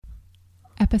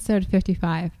Episode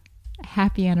 55.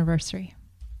 Happy anniversary.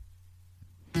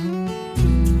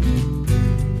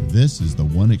 This is the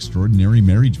One Extraordinary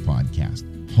Marriage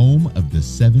Podcast, home of the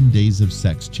 7 Days of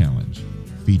Sex Challenge,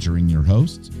 featuring your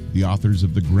hosts, the authors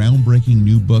of the groundbreaking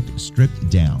new book,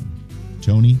 Stripped Down,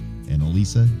 Tony and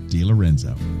Elisa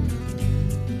DiLorenzo.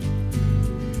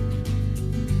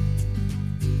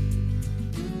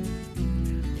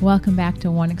 Welcome back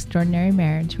to One Extraordinary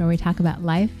Marriage, where we talk about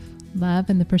life, love,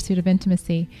 and the pursuit of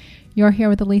intimacy. You're here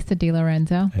with Elisa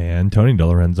DiLorenzo. And Tony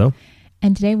DiLorenzo.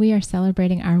 And today we are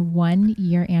celebrating our 1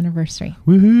 year anniversary.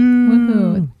 Woohoo!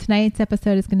 Woohoo! Tonight's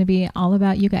episode is going to be all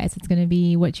about you guys. It's going to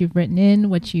be what you've written in,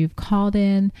 what you've called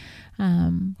in,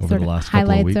 over the last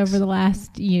couple of weeks. over the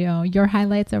last, your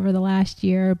highlights over the last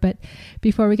year. But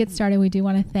before we get started, we do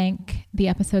want to thank the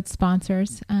episode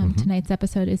sponsors. Tonight's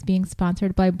episode is being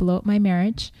sponsored by Blow Up My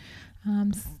Marriage.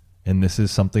 And this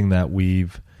is something that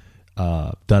we've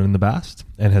done in the past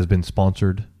and has been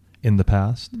sponsored in the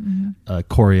past.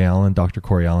 Corey Allen, Dr.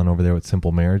 Corey Allen over there with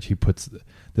Simple Marriage, he puts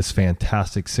this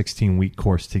fantastic 16-week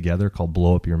course together called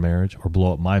Blow Up Your Marriage or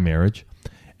Blow Up My Marriage.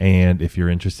 And if you're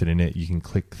interested in it, you can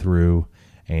click through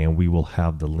and we will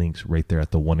have the links right there at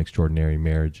the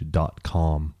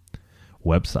oneextraordinarymarriage.com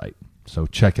website. So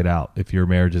check it out. If your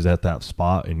marriage is at that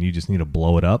spot and you just need to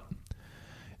blow it up,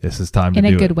 this is time to do it.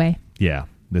 In a good way. Yeah,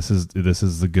 this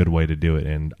is the good way to do it.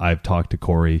 And I've talked to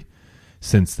Corey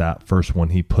since that first one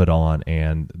he put on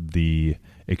and the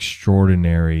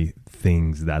extraordinary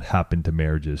things that happen to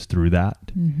marriages through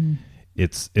that.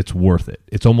 It's worth it.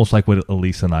 It's almost like what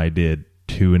Elisa and I did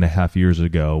 2.5 years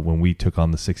ago when we took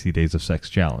on the 60 Days of Sex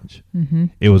Challenge.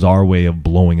 It was our way of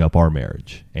blowing up our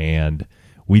marriage. And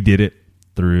we did it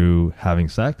through having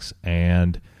sex.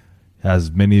 And as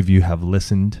many of you have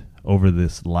listened over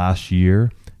this last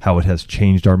year, how it has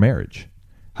changed our marriage,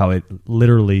 how it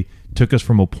literally took us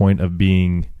from a point of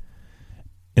being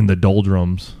in the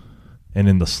doldrums and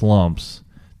in the slumps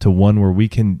to one where we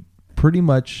can pretty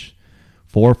much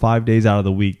 4 or 5 days out of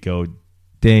the week go,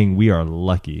 dang, we are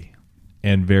lucky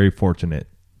and very fortunate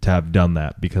to have done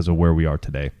that because of where we are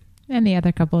today. And the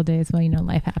other couple of days, well,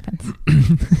 life happens.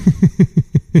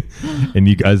 And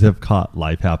you guys have caught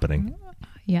life happening.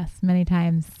 Yes, many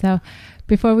times. So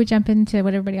before we jump into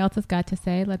what everybody else has got to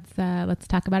say, let's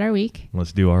talk about our week.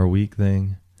 Let's do our week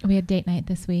thing. We had date night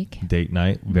this week. Date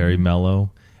night, very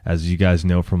mellow. As you guys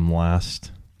know from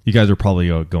last, you guys are probably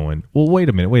going, well, wait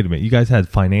a minute. You guys had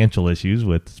financial issues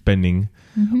with spending,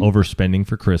 overspending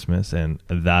for Christmas. And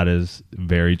that is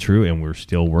very true. And we're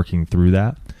still working through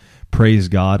that. Praise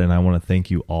God. And I want to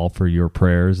thank you all for your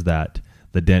prayers that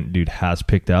the Dent Dude has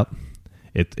picked up.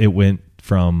 It went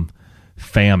from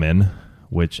famine,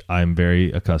 which I'm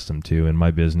very accustomed to in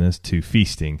my business, to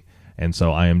feasting. And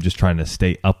so I am just trying to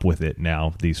stay up with it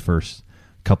now these first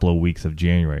couple of weeks of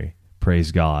January.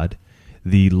 Praise God.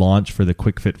 The launch for the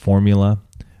Quick Fit formula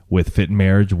with Fit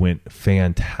Marriage went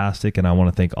fantastic. And I want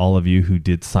to thank all of you who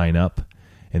did sign up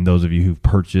and those of you who've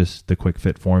purchased the Quick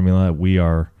Fit formula. We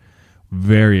are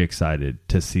very excited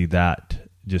to see that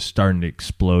just starting to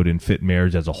explode, and Fit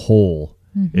Marriage as a whole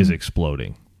is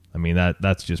exploding. I mean,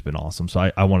 that's just been awesome.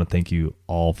 So I want to thank you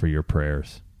all for your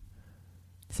prayers.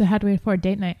 So how do we afford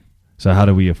date night? So how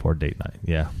do we afford date night?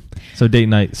 Yeah. So date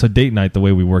night, the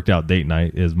way we worked out date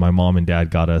night is my mom and dad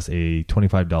got us a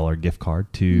 $25 gift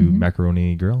card to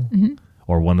Macaroni Grill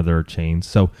or one of their chains.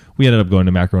 So we ended up going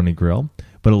to Macaroni Grill,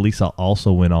 but Elisa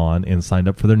also went on and signed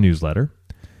up for their newsletter,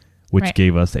 which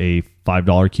gave us a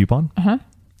 $5 coupon.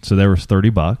 So there was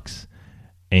 $30,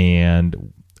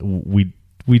 and we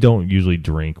don't usually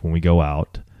drink when we go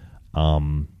out.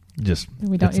 We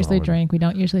don't usually drink. We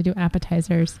don't usually do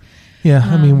appetizers. Yeah,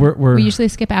 I mean, we usually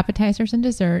skip appetizers and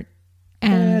dessert.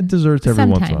 And desserts every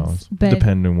once in a while,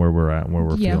 depending on where we're at and where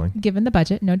we're feeling. Given the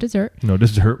budget, no dessert. No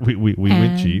dessert. We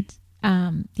went cheap.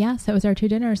 So it was our 2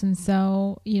 dinners, and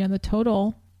so the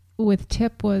total with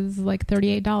tip was like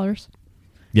 $38.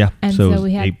 Yeah, and so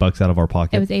we had $8 out of our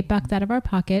pocket. It was $8 out of our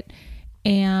pocket,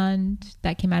 and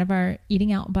that came out of our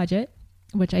eating out budget,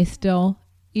 which I still,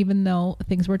 even though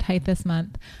things were tight this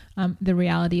month, the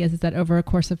reality is that over a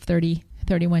course of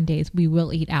 31 days, we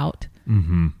will eat out.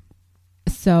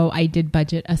 So I did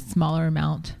budget a smaller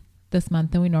amount this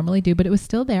month than we normally do, but it was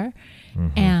still there.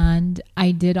 And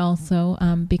I did also,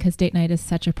 because date night is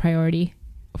such a priority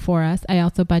for us, I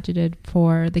also budgeted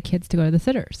for the kids to go to the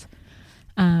sitters.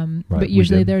 But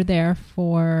usually they're there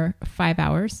for 5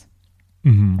 hours.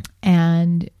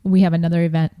 And we have another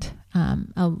event,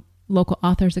 a local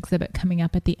authors exhibit coming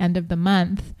up at the end of the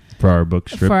month. For our book,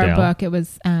 Stripped Down. For our book, it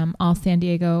was all San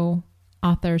Diego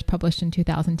authors published in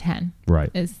 2010. Right.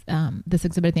 Is this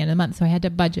exhibit at the end of the month. So I had to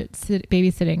budget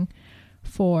babysitting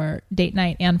for date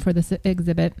night and for this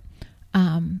exhibit.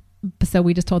 So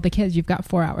we just told the kids, you've got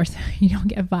 4 hours. You don't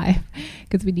get 5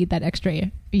 because we need that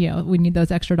extra, we need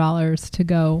those extra dollars to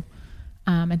go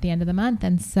at the end of the month.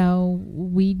 And so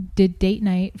we did date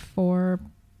night for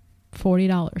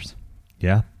 $40.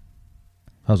 Yeah.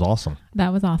 That was awesome.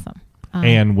 That was awesome.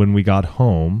 And when we got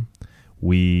home,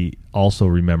 we also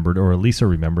remembered, or Lisa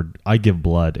remembered, I give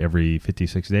blood every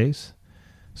 56 days.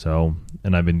 So,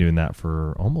 and I've been doing that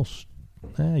for almost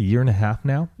a year and a half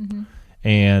now. Mm-hmm.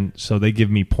 And so they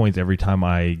give me points every time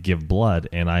I give blood,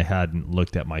 and I hadn't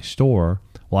looked at my store.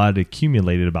 Well, I had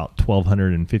accumulated about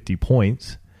 1,250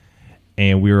 points,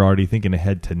 and we were already thinking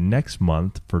ahead to next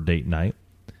month for date night.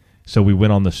 So we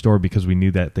went on the store because we knew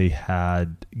that they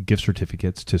had gift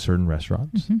certificates to certain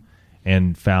restaurants, mm-hmm.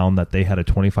 and found that they had a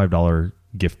 $25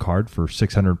 gift card for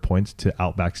 600 points to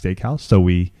Outback Steakhouse. So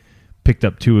we picked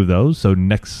up 2 of those. So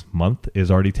next month is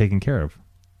already taken care of.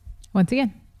 Once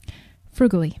again,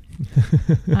 frugally.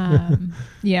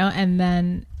 And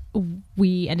then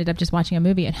we ended up just watching a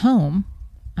movie at home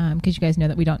because you guys know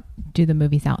that we don't do the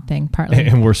movies out thing partly.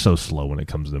 And we're so slow when it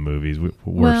comes to the movies.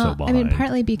 We're so behind.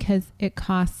 Partly because it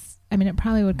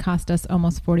probably would cost us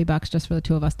almost $40 just for the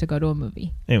 2 of us to go to a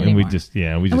movie. And we just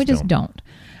don't.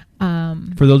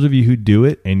 For those of you who do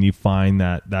it and you find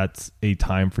that that's a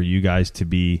time for you guys to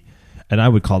be, and I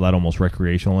would call that almost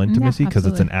recreational intimacy because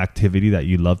it's an activity that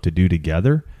you love to do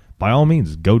together. By all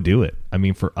means, go do it. I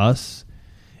mean, for us,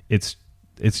 it's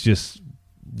just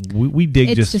we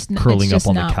dig just curling up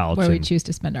on the couch where we choose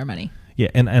to spend our money. Yeah,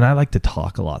 and I like to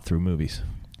talk a lot through movies.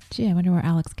 Gee, I wonder where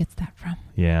Alex gets that from.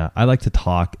 Yeah, I like to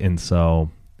talk, and so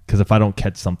because if I don't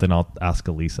catch something, I'll ask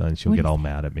Elisa, and she'll get all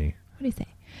mad at me. What do you say?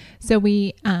 So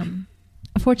we,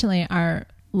 fortunately, our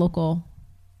local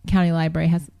county library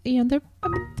has, they're a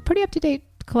pretty up to date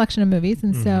collection of movies,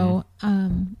 and so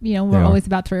we're always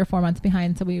about 3 or 4 months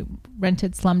behind. So we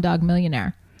rented Slumdog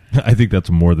Millionaire. I think that's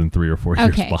more than 3 or 4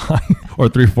 years behind, or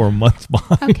 3 or 4 months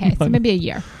behind. Okay, so maybe a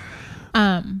year.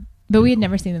 But we had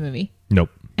never seen the movie. Nope.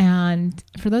 And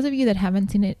for those of you that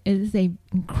haven't seen it, it is a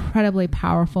incredibly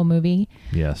powerful movie.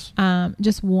 Yes.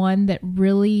 Just one that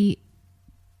really,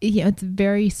 it's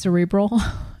very cerebral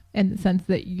in the sense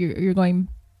that you're going,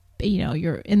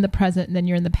 you're in the present and then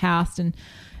you're in the past and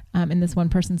in this one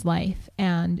person's life,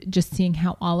 and just seeing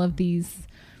how all of these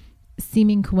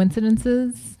seeming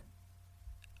coincidences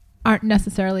aren't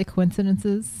necessarily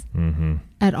coincidences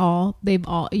at all. They've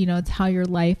all, it's how your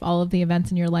life, all of the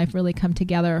events in your life really come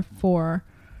together for,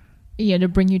 to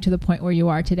bring you to the point where you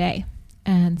are today.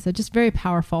 And so just very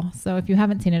powerful. So if you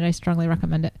haven't seen it, I strongly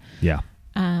recommend it. Yeah.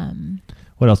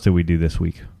 What else did we do this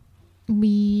week?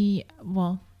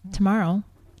 Tomorrow,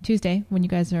 Tuesday, when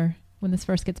this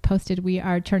first gets posted, we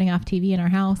are turning off TV in our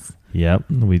house. Yep.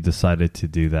 We decided to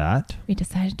do that. We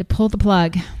decided to pull the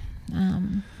plug.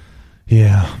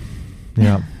 Yeah.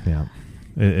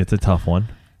 It's a tough one.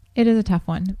 It is a tough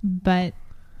one, but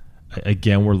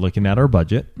again, we're looking at our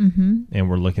budget, and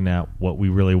we're looking at what we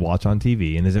really watch on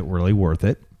TV, and is it really worth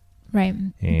it? Right.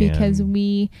 Because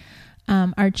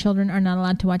our children are not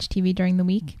allowed to watch TV during the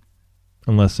week.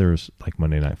 Unless there's like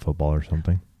Monday Night Football or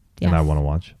something. Yes. And I want to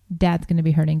watch. Dad's going to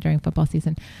be hurting during football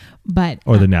season.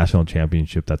 Or the national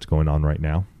championship that's going on right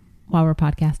now. While we're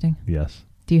podcasting. Yes.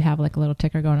 Do you have like a little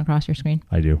ticker going across your screen?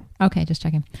 I do. Okay, just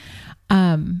checking.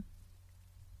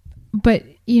 But,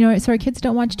 so our kids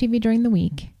don't watch TV during the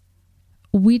week.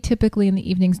 We typically in the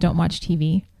evenings don't watch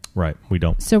TV. Right, we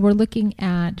don't. So we're looking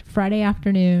at Friday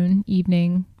afternoon,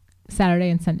 evening, Saturday,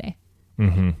 and Sunday.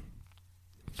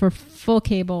 For full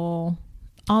cable,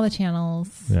 all the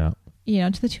channels. Yeah.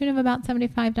 To the tune of about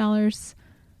 $75,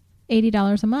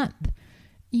 $80 a month.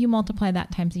 You multiply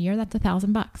that times a year, that's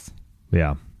 $1,000.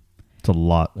 Yeah. It's a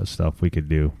lot of stuff we could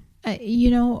do.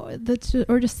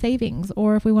 Or just savings,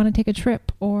 or if we want to take a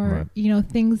trip, or,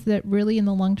 things that really in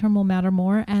the long term will matter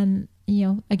more. And,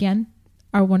 again,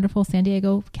 our wonderful San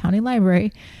Diego County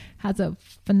Library has a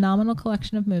phenomenal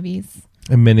collection of movies.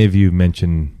 And many of you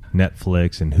mentioned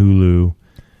Netflix and Hulu.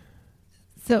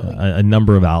 So a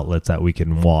number of outlets that we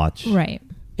can watch. Right.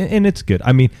 And it's good.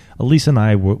 I mean, Elise and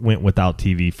I went without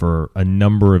TV for a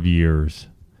number of years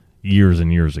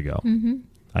and years ago.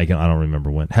 I don't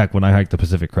remember when. Heck, when I hiked the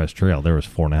Pacific Crest Trail, there was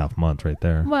 4.5 months right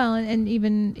there. Well, and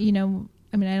even,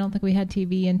 I don't think we had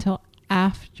TV until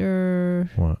after.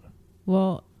 What?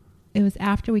 Well, it was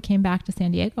after we came back to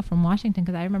San Diego from Washington,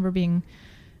 because I remember being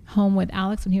home with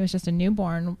Alex when he was just a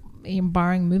newborn,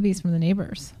 borrowing movies from the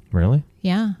neighbors. Really?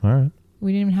 Yeah. All right.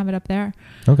 We didn't even have it up there.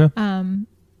 Okay.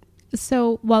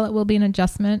 So while it will be an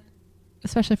adjustment,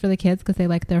 especially for the kids because they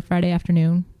like their Friday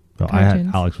afternoon cartoons.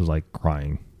 Alex was like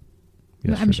crying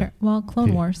yesterday. I'm sure. Well,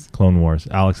 Clone Wars. Clone Wars.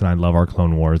 Alex and I love our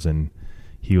Clone Wars, and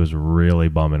he was really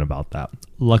bumming about that.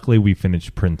 Luckily, we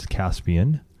finished Prince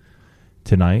Caspian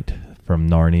tonight from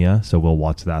Narnia, so we'll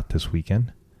watch that this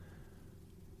weekend.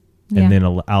 Yeah. And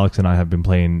then Alex and I have been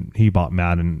playing. He bought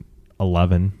Madden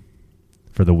 11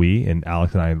 for the Wii, and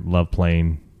Alex and I love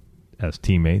playing as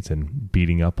teammates and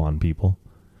beating up on people.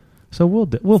 So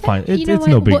we'll find it. It's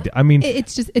no big deal. I mean,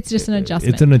 it's just an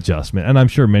adjustment. It's an adjustment, and I'm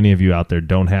sure many of you out there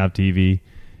don't have TV.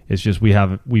 It's just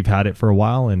we've had it for a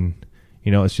while, and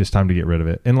it's just time to get rid of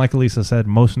it. And like Elisa said,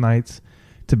 most nights,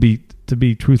 to be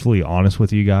truthfully honest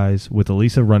with you guys, with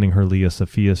Elisa running her Leah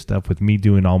Sophia stuff, with me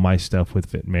doing all my stuff with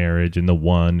Fit Marriage and the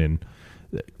One, and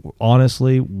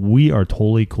honestly, we are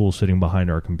totally cool sitting behind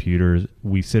our computers.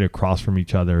 We sit across from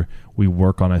each other. We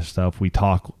work on our stuff. We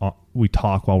talk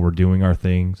while we're doing our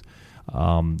things.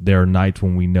 There are nights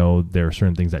when we know there are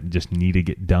certain things that just need to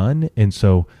get done, and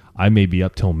so I may be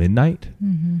up till midnight.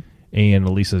 Mm-hmm. And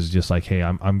Elisa's just like, hey,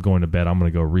 I'm going to bed. I'm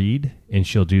going to go read. And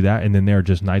she'll do that. And then there are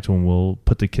just nights when we'll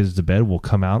put the kids to bed. We'll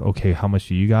come out. Okay, how much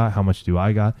do you got? How much do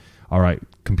I got? All right,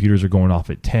 computers are going off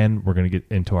at 10. We're going to get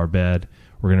into our bed.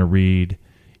 We're going to read.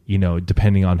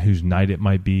 Depending on whose night it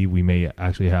might be, we may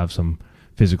actually have some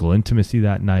physical intimacy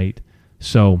that night.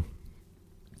 So,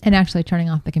 and actually turning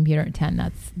off the computer at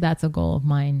 10, that's a goal of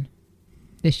mine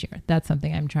this year. That's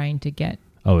something I'm trying to get.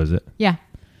 Oh, is it? Yeah.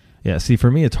 Yeah, see, for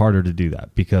me, it's harder to do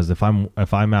that because if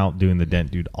I'm out doing the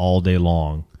Dent Dude all day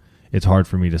long, it's hard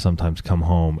for me to sometimes come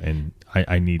home and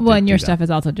I need. Well, and your stuff is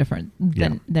also different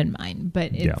than mine,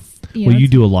 but it's you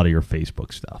do a lot of your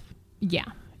Facebook stuff. Yeah,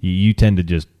 you tend to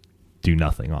just do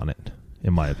nothing on it,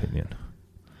 in my opinion.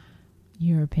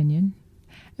 Your opinion?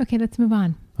 Okay, let's move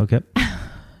on. Okay.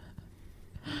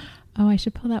 Oh, I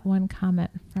should pull that one comment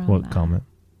from. What comment?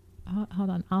 Hold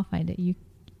on, I'll find it.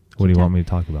 What do you want me to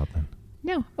talk about then?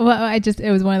 No. Well,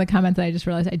 it was one of the comments that I just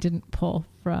realized I didn't pull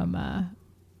from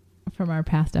our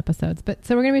past episodes. But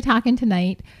so we're going to be talking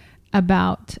tonight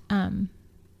about the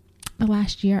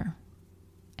last year.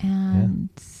 And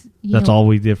that's all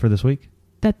we did for this week?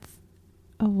 What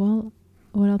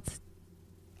else?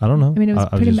 I don't know. I mean, it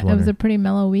was a pretty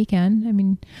mellow weekend. I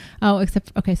mean, so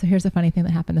here's the funny thing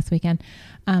that happened this weekend.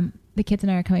 The kids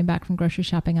and I are coming back from grocery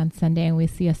shopping on Sunday, and we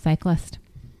see a cyclist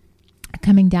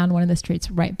coming down one of the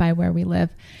streets right by where we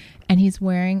live, and he's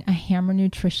wearing a Hammer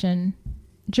Nutrition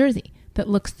jersey that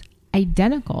looks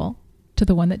identical to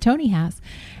the one that Tony has.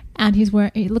 And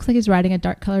it looks like he's riding a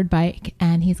dark colored bike,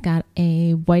 and he's got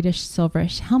a whitish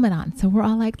silverish helmet on. So we're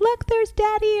all like, look, there's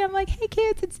Daddy. I'm like, hey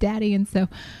kids, it's Daddy. And so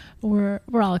we're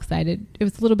all excited. It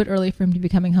was a little bit early for him to be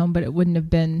coming home, but it wouldn't have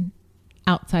been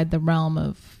outside the realm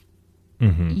of,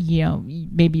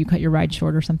 maybe you cut your ride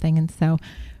short or something. And so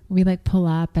we pull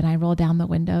up, and I roll down the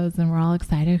windows, and we're all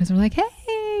excited because we're like,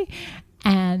 hey.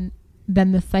 And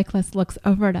then the cyclist looks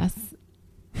over at us.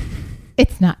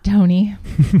 It's not Tony.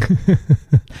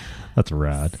 That's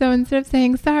rad. So instead of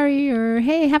saying sorry or,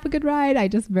 hey, have a good ride, I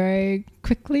just very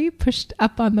quickly pushed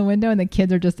up on the window, and the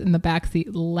kids are just in the backseat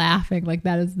laughing. Like,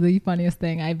 that is the funniest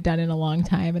thing I've done in a long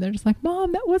time. And they're just like,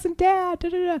 Mom, that wasn't Dad. Da,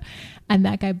 da, da. And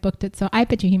that guy booked it. So I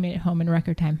bet you he made it home in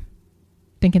record time.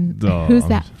 Thinking, who's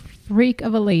that freak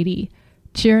of a lady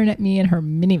cheering at me in her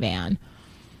minivan?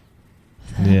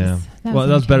 So that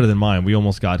was better than mine. We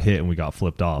almost got hit and we got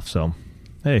flipped off. So,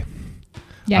 hey.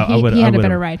 Yeah, he had a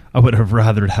better ride. I would have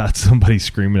rather had somebody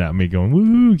screaming at me going,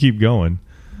 woo, keep going.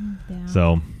 Yeah.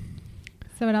 So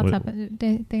what else happened? Did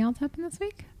anything else happen this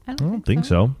week? I don't think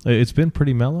so. It's been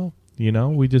pretty mellow.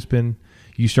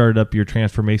 You started up your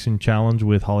transformation challenge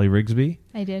with Holly Rigsby.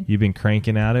 I did. You've been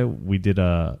cranking at it. We did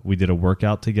a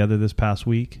workout together this past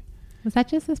week. Was that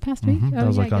just this past week? Mm-hmm. That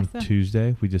was on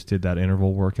Tuesday. We just did that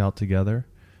interval workout together.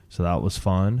 So that was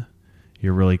fun.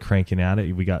 You're really cranking at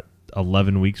it. We got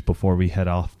 11 weeks before we head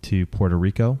off to Puerto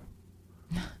Rico.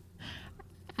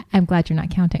 I'm glad you're not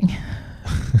counting.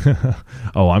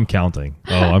 I'm counting.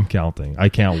 I'm counting. I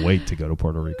can't wait to go to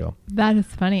Puerto Rico. That is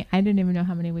funny. I didn't even know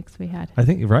how many weeks we had. I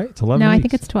think, right? It's 11 No, weeks. I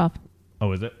think it's 12.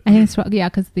 Oh, is it? I think it's 12. Yeah,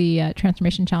 because the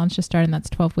transformation challenge just started, and that's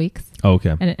 12 weeks. Oh,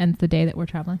 okay. And it ends the day that we're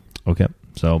traveling. Okay.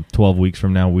 So 12 weeks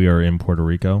from now, we are in Puerto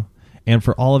Rico. And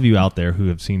for all of you out there who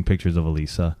have seen pictures of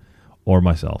Elisa or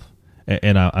myself,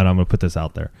 and I'm going to put this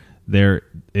out there,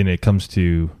 and it comes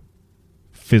to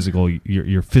physical,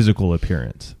 your physical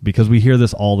appearance, because we hear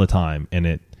this all the time, and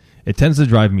it tends to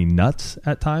drive me nuts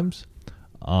at times,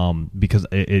 because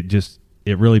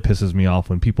it really pisses me off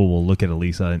when people will look at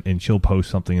Elisa and she'll post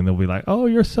something and they'll be like, oh,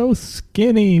 you're so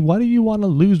skinny. Why do you want to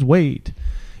lose weight?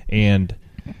 And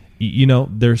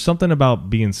there's something about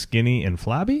being skinny and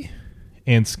flabby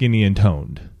and skinny and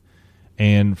toned.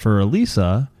 And for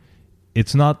Elisa,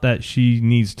 it's not that she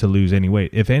needs to lose any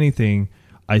weight. If anything,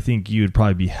 I think you would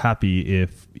probably be happy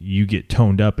if you get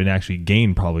toned up and actually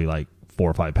gain probably like 4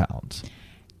 or 5 pounds.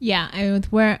 Yeah. I mean,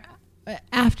 with where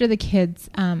after the kids,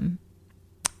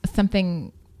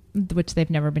 something which they've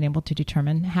never been able to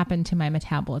determine happened to my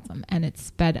metabolism, and it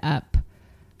sped up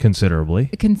considerably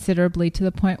to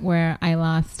the point where I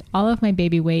lost all of my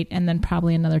baby weight and then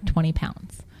probably another 20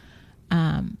 pounds.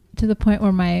 To the point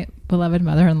where my beloved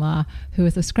mother-in-law, who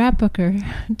is a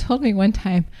scrapbooker, told me one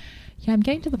time, yeah, I'm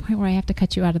getting to the point where I have to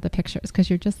cut you out of the pictures because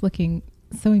you're just looking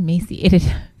so emaciated.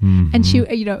 Mm-hmm. And she,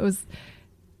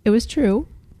 it was true.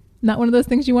 Not one of those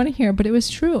things you want to hear, but it was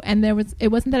true. And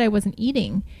it wasn't that I wasn't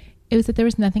eating. It was that there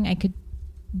was nothing I could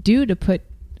do to put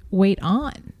weight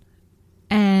on.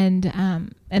 And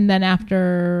then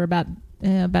after about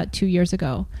 2 years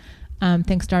ago,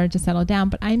 things started to settle down,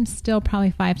 but I'm still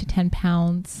probably 5 to 10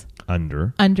 pounds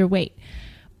underweight,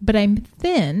 but I'm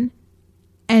thin.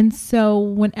 And so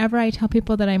whenever I tell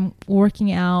people that I'm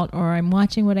working out or I'm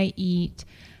watching what I eat,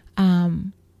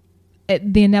 the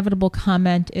inevitable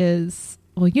comment is,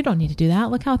 well, you don't need to do that.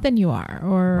 Look how thin you are.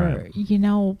 Or,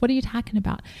 right. What are you talking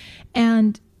about?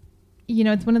 And,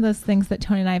 it's one of those things that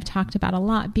Tony and I have talked about a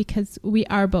lot because we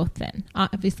are both thin.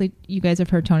 Obviously, you guys have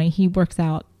heard Tony. He works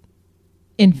out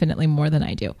infinitely more than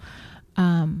I do.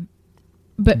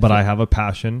 But I have a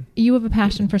passion. You have a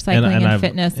passion for cycling and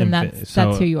fitness, and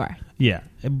that's who you are. Yeah.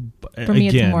 For me,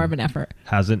 it's more of an effort.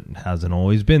 Hasn't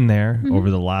always been there. Mm-hmm. Over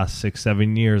the last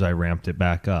 6-7 years, I ramped it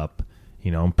back up.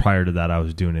 And prior to that, I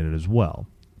was doing it as well.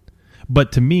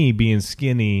 But to me, being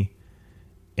skinny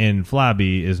and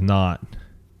flabby is not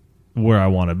where I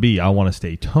want to be. I want to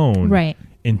stay toned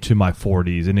into my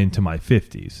 40s and into my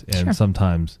 50s. And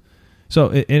sometimes... So,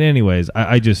 anyways,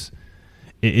 I just...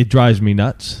 It drives me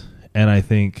nuts. And I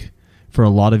think for a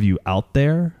lot of you out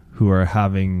there who are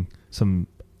having some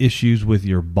issues with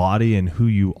your body and who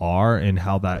you are and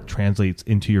how that translates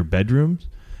into your bedrooms,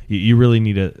 you really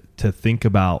need to think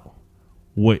about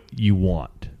what you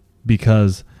want.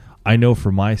 Because I know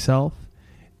for myself,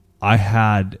 I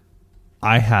had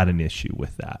an issue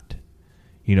with that.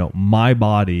 My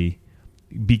body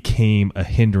became a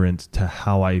hindrance to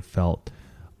how I felt,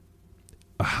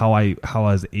 how I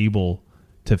was able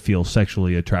to feel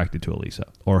sexually attracted to Elisa,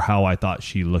 or how I thought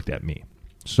she looked at me.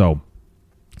 So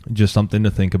just something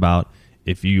to think about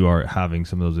if you are having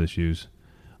some of those issues.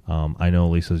 I know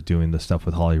Elisa's doing the stuff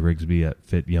with Holly Rigsby at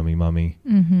Fit Yummy Mummy.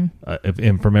 Mm-hmm.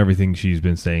 And from everything she's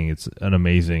been saying, it's an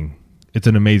amazing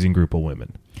group of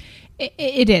women.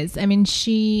 It is. I mean,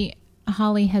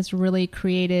 Holly has really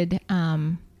created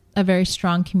a very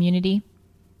strong community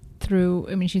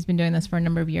she's been doing this for a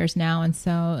number of years now. And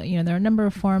so, there are a number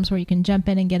of forums where you can jump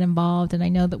in and get involved. And I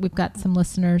know that we've got some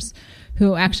listeners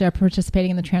who actually are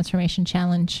participating in the Transformation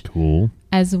Challenge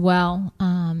as well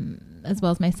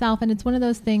as myself. And it's one of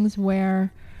those things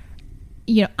where,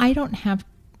 I don't have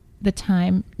the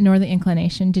time nor the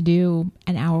inclination to do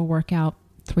an hour workout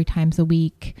 3 times a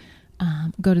week,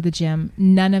 go to the gym.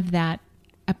 None of that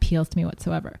appeals to me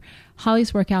whatsoever.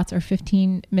 Holly's workouts are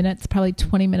 15 minutes, probably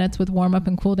 20 minutes with warm up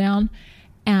and cool down.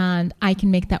 And I can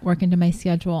make that work into my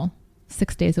schedule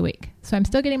 6 days a week. So I'm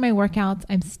still getting my workouts.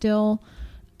 I'm still,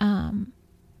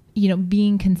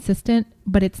 being consistent,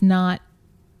 but it's not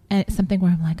something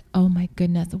where I'm like, oh my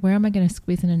goodness, where am I going to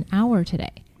squeeze in an hour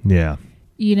today? Yeah.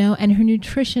 And her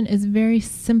nutrition is very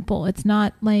simple. It's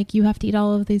not like you have to eat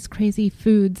all of these crazy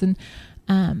foods. And,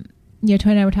 Tony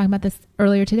and I were talking about this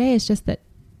earlier today. It's just that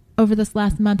over this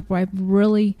last month where I've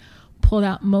really pulled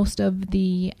out most of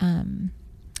the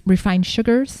refined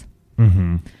sugars,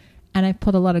 mm-hmm. and I've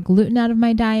pulled a lot of gluten out of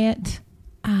my diet,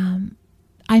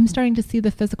 I'm starting to see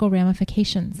the physical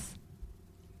ramifications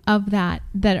of that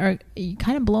are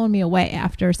kind of blowing me away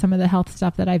after some of the health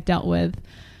stuff that I've dealt with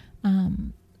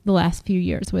the last few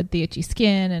years with the itchy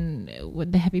skin and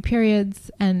with the heavy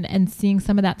periods and seeing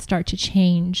some of that start to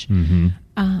change. Mm-hmm.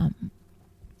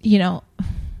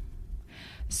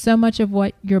 So much of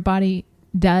what your body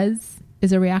does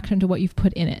is a reaction to what you've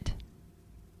put in it.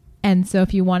 And so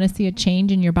if you want to see a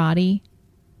change in your body,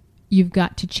 you've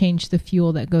got to change the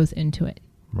fuel that goes into it.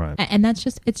 Right. And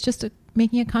it's just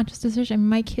making a conscious decision. I mean,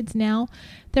 my kids now,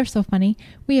 they're so funny.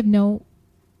 We have we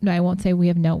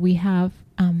have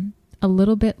a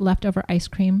little bit leftover ice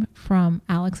cream from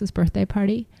Alex's birthday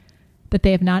party that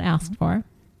they have not asked for.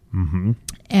 Mm-hmm.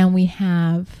 And we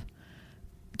have...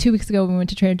 2 weeks ago, when we went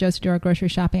to Trader Joe's to do our grocery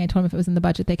shopping, I told them if it was in the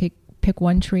budget, they could pick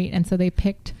one treat. And so they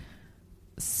picked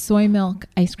soy milk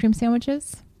ice cream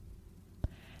sandwiches.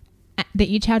 They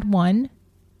each had one.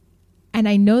 And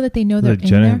I know that they know they're in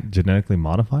there. Genetically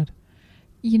modified?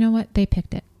 You know what? They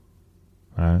picked it.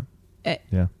 All right.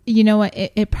 Yeah. You know what?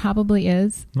 It probably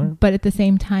is. Right. But at the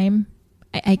same time,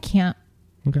 I can't,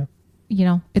 Okay.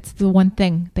 it's the one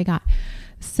thing they got.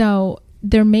 So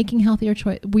they're making healthier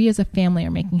choices. We as a family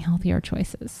are making healthier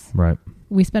choices. Right.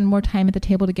 We spend more time at the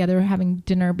table together having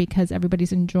dinner because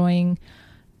everybody's enjoying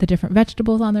the different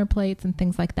vegetables on their plates and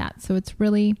things like that. So it's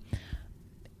really,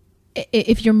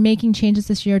 if you're making changes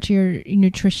this year to your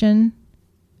nutrition,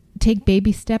 take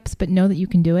baby steps, but know that you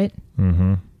can do it.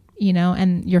 Mm-hmm.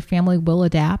 And your family will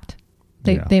adapt.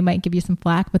 They might give you some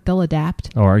flack, but they'll adapt.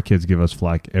 Oh, our kids give us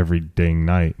flack every dang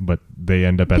night, but they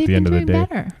end up at the end of the day.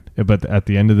 Better. But at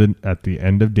the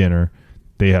end of dinner,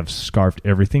 they have scarfed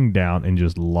everything down and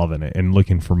just loving it and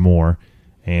looking for more.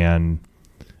 And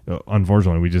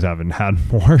unfortunately, we just haven't had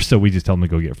more, so we just tell them to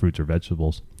go get fruits or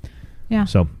vegetables. Yeah.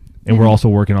 So, and we're also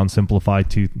working on Simplify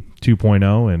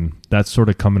 2.0, and that's sort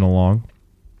of coming along.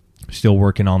 Still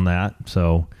working on that.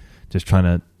 So, just trying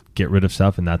to get rid of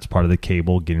stuff, and that's part of the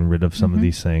cable, getting rid of some of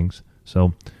these things.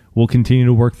 So, we'll continue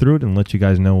to work through it and let you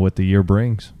guys know what the year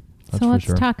brings. That's so let's for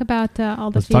sure. talk about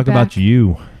all the Let's feedback. talk about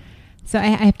you. So I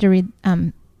have to read.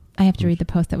 I have to read the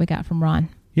post that we got from Ron.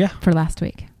 Yeah. For last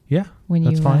week. Yeah. When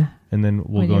that's you, fine. And then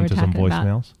we'll when go you were into some talking about,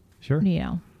 voicemails. Sure.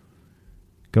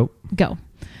 Go.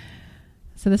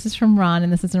 So this is from Ron,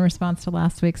 and this is in response to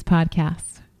last week's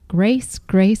podcast. Grace,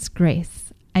 grace,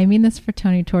 grace. I mean this for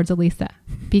Tony towards Elisa.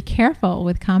 Be careful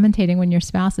with commentating when your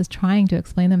spouse is trying to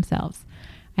explain themselves.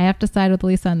 I have to side with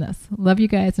Elisa on this. Love you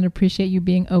guys and appreciate you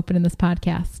being open in this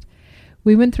podcast.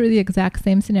 We went through the exact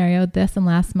same scenario this and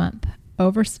last month.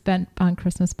 Overspent on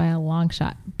Christmas by a long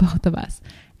shot, both of us,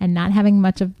 and not having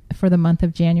much for the month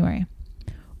of January.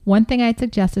 One thing I'd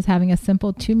suggest is having a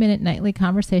simple 2-minute nightly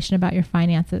conversation about your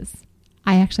finances.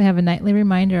 I actually have a nightly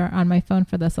reminder on my phone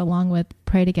for this, along with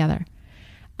pray together.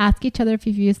 Ask each other if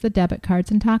you've used the debit cards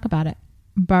and talk about it.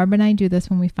 Barb and I do this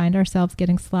when we find ourselves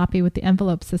getting sloppy with the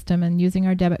envelope system and using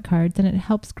our debit cards, and it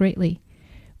helps greatly.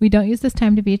 We don't use this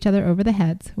time to beat each other over the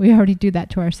heads. We already do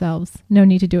that to ourselves. No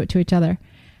need to do it to each other.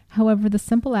 However, the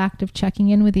simple act of checking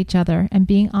in with each other and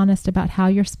being honest about how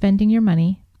you're spending your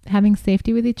money, having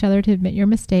safety with each other to admit your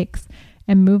mistakes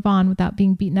and move on without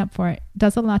being beaten up for it,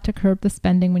 does a lot to curb the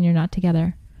spending when you're not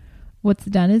together. What's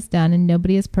done is done, and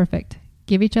nobody is perfect.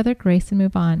 Give each other grace and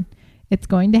move on. It's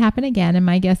going to happen again, and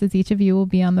my guess is each of you will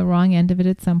be on the wrong end of it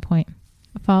at some point.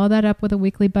 Follow that up with a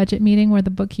weekly budget meeting where the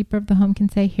bookkeeper of the home can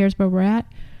say, here's where we're at.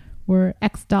 We're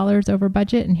X dollars over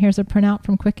budget, and here's a printout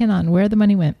from Quicken on where the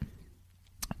money went.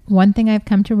 One thing I've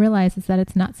come to realize is that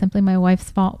it's not simply my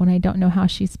wife's fault when I don't know how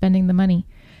she's spending the money.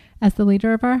 As the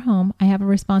leader of our home, I have a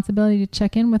responsibility to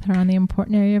check in with her on the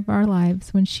important area of our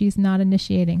lives when she's not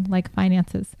initiating, like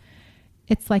finances.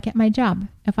 It's like at my job.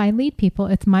 If I lead people,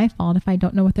 it's my fault if I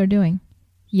don't know what they're doing.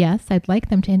 Yes, I'd like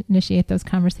them to initiate those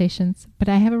conversations, but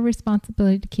I have a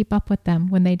responsibility to keep up with them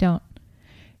when they don't.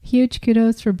 Huge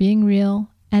kudos for being real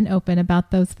and open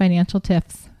about those financial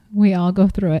tiffs. We all go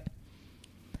through it.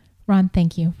 Ron,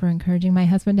 thank you for encouraging my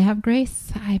husband to have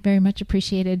grace. I very much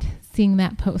appreciated seeing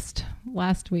that post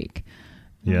last week.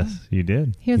 Yes, you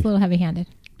did. He was a little heavy-handed.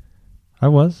 I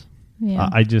was. Yeah.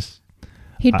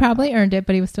 He'd probably earned it,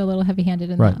 but he was still a little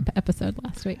heavy-handed in the episode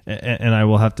last week. And I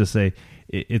will have to say,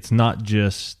 it's not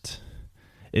just...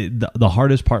 the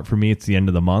hardest part for me, it's the end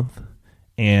of the month.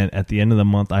 And at the end of the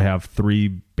month, I have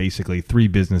basically three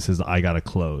businesses I got to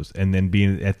close. And then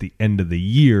being at the end of the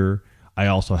year, I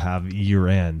also have year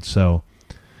end. So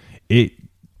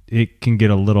it can get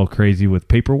a little crazy with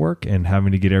paperwork and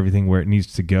having to get everything where it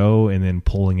needs to go, and then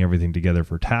pulling everything together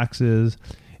for taxes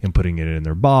and putting it in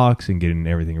their box and getting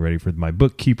everything ready for my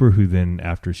bookkeeper, who then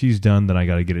after she's done, then I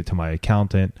got to get it to my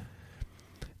accountant.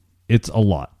 It's a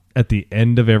lot. At the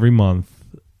end of every month,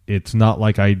 it's not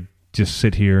like I just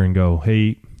sit here and go,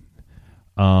 hey,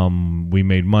 we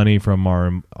made money from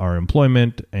our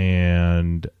employment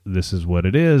and this is what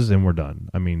it is and we're done.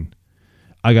 I mean,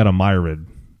 I got a myriad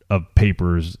of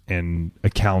papers and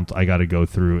accounts I got to go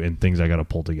through and things I got to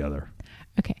pull together.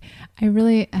 Okay. I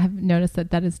really have noticed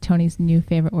that is Tony's new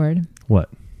favorite word. What?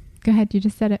 Go ahead. You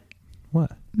just said it.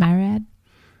 What? Myriad?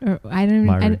 Or I don't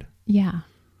Myriad? Yeah.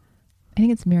 I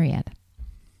think it's myriad.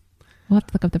 We'll have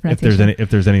to look up the pronunciation. If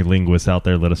there's any linguists out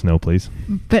there, let us know, please.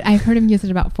 But I've heard him use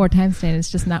it about 4 times today, and it's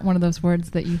just not one of those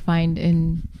words that you find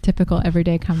in typical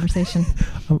everyday conversation.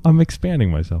 I'm expanding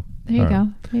myself. There you go.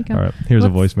 There you go. All right. Here's a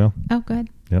voicemail. Oh, good.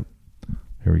 Yep.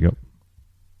 Here we go.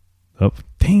 Oh,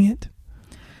 dang it.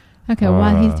 Okay,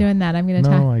 while he's doing that, I'm going to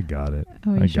talk. No, I got it.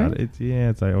 Oh, you sure? got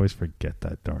it. I always forget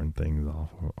that darn thing.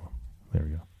 There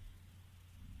we go.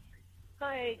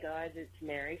 Hi, guys. It's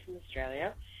Mary from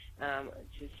Australia. I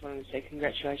just wanted to say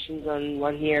congratulations on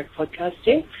 1 year of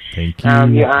podcasting. Thank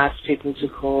you. You asked people to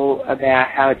call about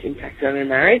how it's impacted on their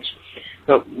marriage,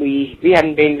 but we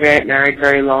hadn't been married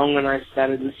very long when I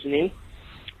started listening,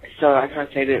 so I can't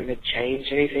say that it had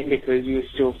changed anything because we were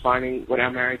still finding what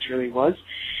our marriage really was.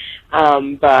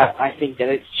 But I think that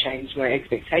it's changed my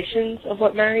expectations of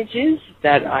what marriage is,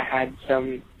 that I had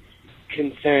some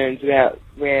concerns about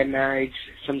where marriage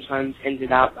sometimes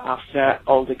ended up after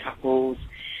older couples,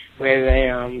 where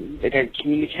they don't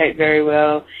communicate very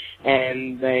well,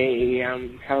 and they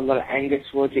have a lot of anger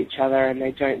towards each other, and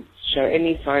they don't show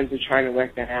any signs of trying to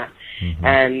work that out. Mm-hmm.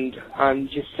 And I'm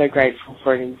just so grateful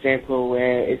for an example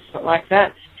where it's not like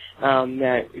that,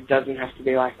 that it doesn't have to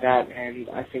be like that, and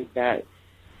I think that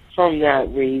from that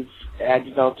we've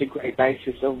developed a great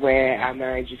basis of where our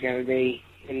marriage is going to be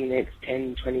in the next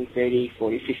 10, 20, 30,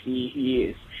 40, 50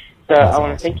 years. So I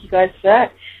want to thank you guys for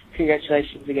that.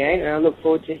 Congratulations again, and I look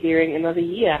forward to hearing another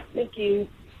year. Thank you.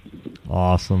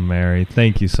 Awesome, Mary.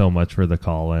 Thank you so much for the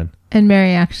call in. And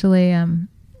Mary actually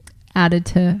added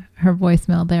to her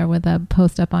voicemail there with a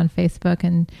post up on Facebook,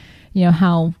 and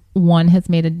how one has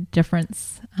made a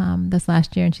difference this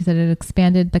last year. And she said it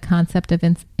expanded the concept of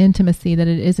intimacy, that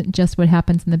it isn't just what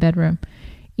happens in the bedroom.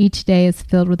 Each day is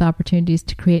filled with opportunities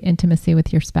to create intimacy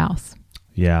with your spouse.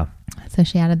 Yeah. So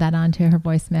she added that onto her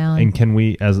voicemail. And can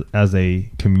we, as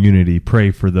a community,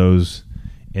 pray for those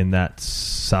in that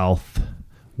southwestern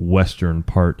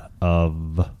part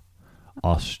of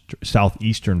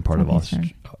southeastern part of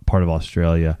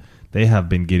Australia? They have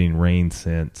been getting rain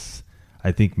since,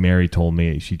 I think Mary told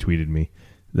me, she tweeted me,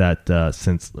 that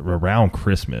since around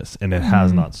Christmas, and it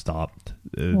has not stopped.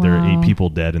 There are 8 people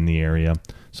dead in the area.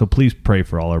 So please pray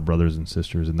for all our brothers and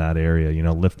sisters in that area.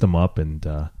 Lift them up,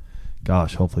 and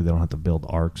gosh, hopefully they don't have to build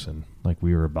arks and like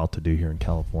we were about to do here in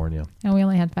California. And we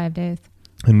only had 5 days.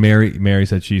 And Mary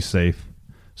said she's safe,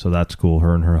 so that's cool.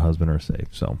 Her and her husband are safe.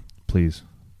 So please,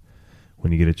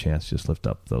 when you get a chance, just lift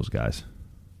up those guys.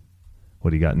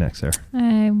 What do you got next, Sarah?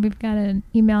 We've got an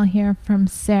email here from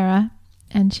Sarah,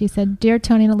 and she said, "Dear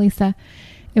Tony and Elisa,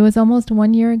 it was almost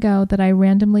 1 year ago that I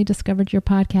randomly discovered your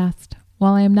podcast.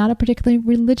 While I am not a particularly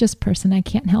religious person, I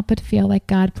can't help but feel like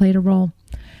God played a role.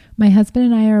 My husband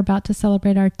and I are about to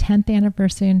celebrate our 10th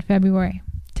anniversary in February,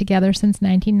 together since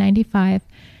 1995,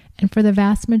 and for the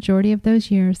vast majority of those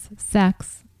years,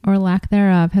 sex, or lack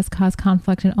thereof, has caused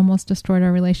conflict and almost destroyed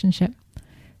our relationship.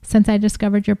 Since I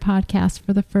discovered your podcast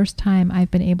for the first time,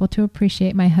 I've been able to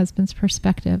appreciate my husband's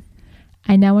perspective.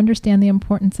 I now understand the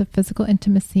importance of physical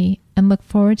intimacy and look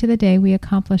forward to the day we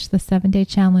accomplish the 7-day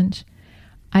challenge.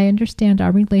 I understand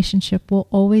our relationship will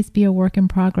always be a work in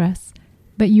progress,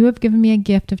 but you have given me a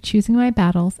gift of choosing my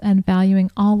battles and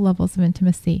valuing all levels of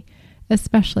intimacy,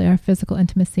 especially our physical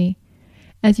intimacy.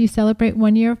 As you celebrate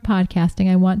 1 year of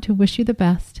podcasting, I want to wish you the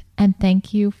best and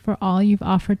thank you for all you've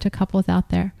offered to couples out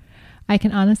there. I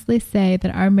can honestly say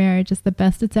that our marriage is the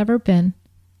best it's ever been,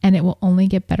 and it will only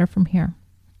get better from here.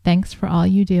 Thanks for all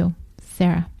you do,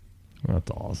 Sarah." That's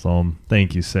awesome.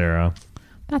 Thank you, Sarah.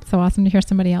 That's so awesome to hear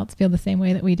somebody else feel the same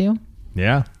way that we do.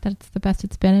 Yeah. That it's the best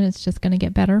it's been, and it's just going to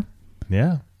get better.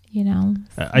 Yeah.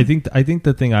 So. I think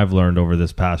the thing I've learned over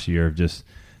this past year of just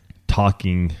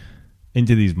talking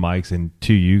into these mics and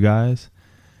to you guys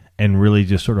and really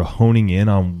just sort of honing in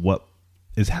on what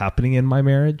is happening in my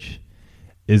marriage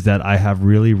is that I have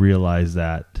really realized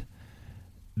that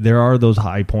there are those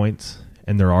high points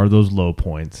and there are those low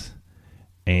points,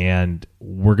 and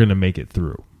we're going to make it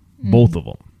through both of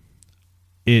them.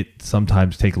 It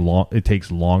sometimes takes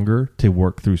longer to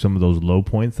work through some of those low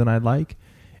points than I'd like.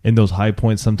 And those high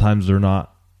points, sometimes they're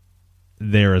not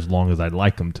there as long as I'd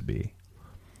like them to be.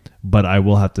 But I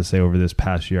will have to say over this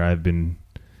past year, I've been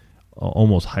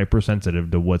almost hypersensitive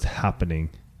to what's happening.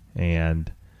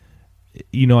 And,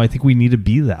 I think we need to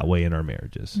be that way in our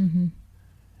marriages. Mm-hmm.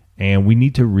 And we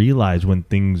need to realize when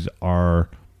things are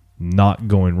not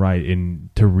going right, and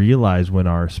to realize when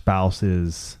our spouse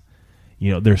is,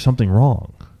 there's something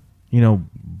wrong,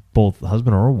 both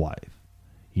husband or wife,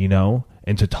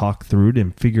 and to talk through it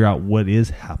and figure out what is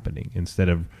happening instead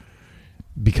of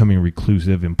becoming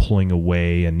reclusive and pulling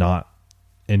away and not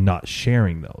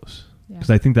sharing those.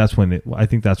 Because I think that's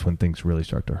when things really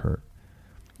start to hurt.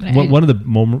 One of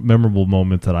the memorable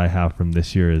moments that I have from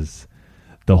this year is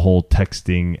the whole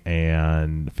texting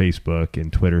and Facebook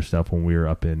and Twitter stuff when we were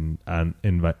up on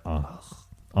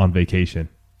vacation.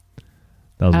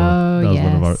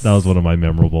 That was one of my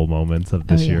memorable moments of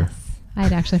this year. I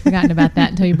had actually forgotten about that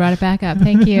until you brought it back up.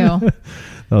 Thank you. That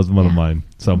was one of mine.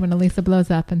 So when Elisa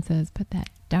blows up and says, "Put that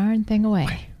darn thing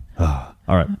away." All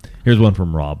right. Here's one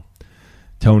from Rob.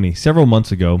 "Tony, several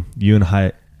months ago, you and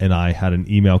and I had an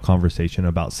email conversation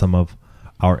about some of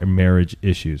our marriage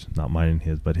issues, not mine and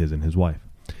his, but his and his wife.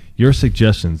 Your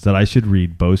suggestions that I should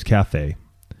read Bo's Cafe,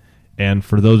 and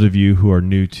for those of you who are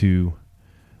new to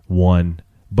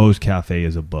Bo's Cafe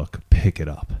is a book. Pick it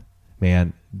up.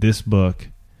 Man, this book,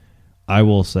 I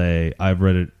will say I've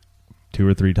read it 2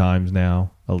 or 3 times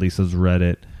now. Elisa's read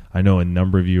it. I know a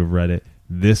number of you have read it.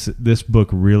 This book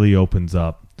really opens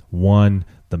up,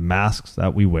 the masks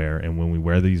that we wear, and when we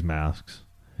wear these masks,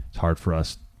 it's hard for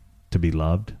us to be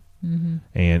loved. Mm-hmm.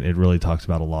 And it really talks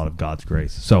about a lot of God's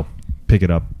grace. So pick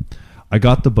it up. I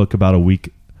got the book about a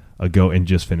week ago and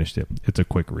just finished it. It's a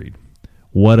quick read.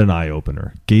 What an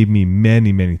eye-opener. Gave me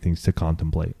many, many things to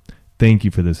contemplate. Thank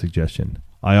you for the suggestion.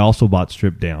 I also bought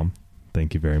Stripped Down.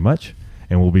 Thank you very much.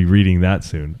 And we'll be reading that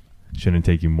soon. Shouldn't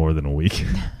take you more than a week.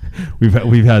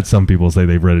 We've had some people say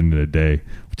they've read it in a day,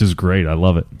 which is great. I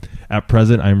love it. At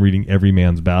present, I'm reading Every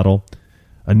Man's Battle.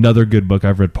 Another good book.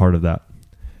 I've read part of that.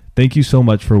 Thank you so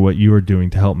much for what you are doing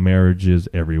to help marriages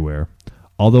everywhere.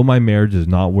 Although my marriage is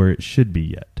not where it should be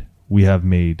yet, we have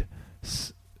made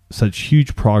such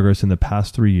huge progress in the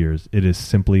past 3 years. It is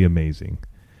simply amazing.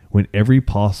 Whenever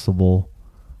possible,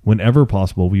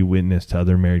 we witness to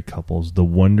other married couples the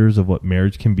wonders of what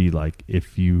marriage can be like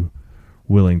if you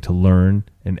willing to learn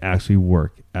and actually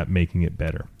work at making it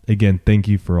better. Again, thank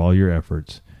you for all your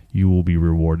efforts. You will be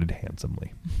rewarded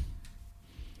handsomely.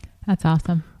 That's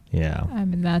awesome. Yeah. I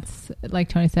mean, that's like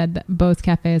Tony said, Bo's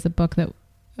Cafe is a book that,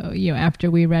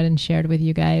 after we read and shared with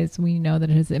you guys, we know that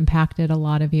it has impacted a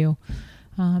lot of you.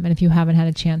 And if you haven't had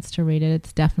a chance to read it,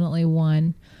 it's definitely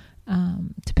one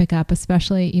to pick up,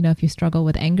 especially, if you struggle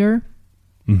with anger.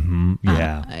 Mm-hmm.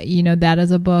 Yeah. That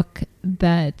is a book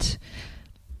that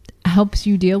helps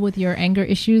you deal with your anger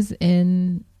issues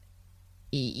in,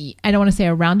 I don't want to say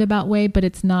a roundabout way, but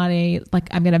it's not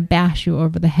I'm going to bash you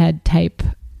over the head type,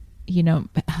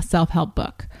 self-help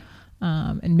book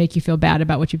and make you feel bad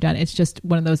about what you've done. It's just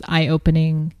one of those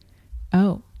eye-opening,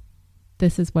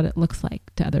 this is what it looks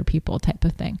like to other people type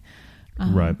of thing.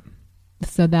 Right.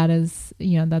 So that is,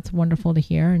 that's wonderful to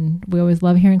hear. And we always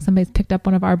love hearing somebody's picked up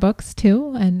one of our books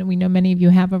too. And we know many of you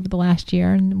have over the last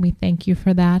year, and we thank you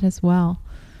for that as well.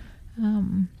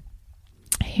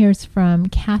 Here's from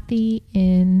Kathy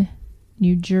in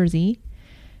New Jersey.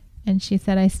 And she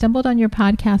said, I stumbled on your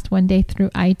podcast one day through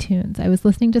iTunes. I was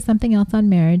listening to something else on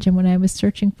marriage, and when I was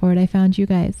searching for it, I found you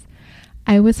guys.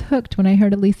 I was hooked when I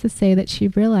heard Elisa say that she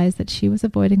realized that she was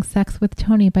avoiding sex with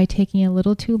Tony by taking a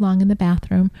little too long in the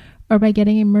bathroom or by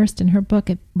getting immersed in her book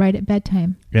right at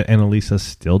bedtime. And Elisa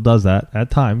still does that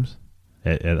at times.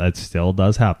 It still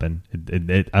does happen.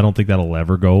 I don't think that'll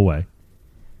ever go away.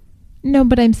 No,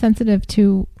 but I'm sensitive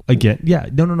to... Again, yeah.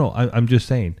 No. I'm just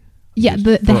saying. Yeah,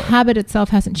 the habit itself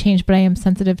hasn't changed, but I am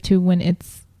sensitive to when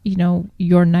it's,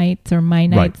 your nights or my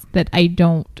nights that I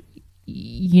don't,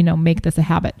 make this a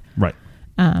habit. Right.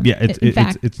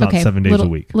 It's not 7 days a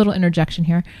week. Little interjection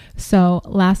here. So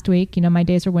last week, my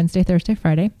days are Wednesday, Thursday,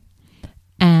 Friday.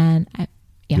 And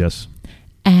Yes.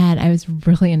 And I was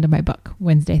really into my book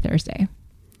Wednesday, Thursday.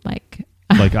 Like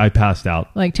I passed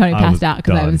out. Like Tony passed out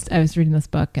because I was reading this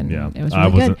book and it was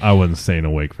really good. I wasn't staying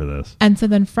awake for this. And so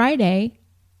then Friday,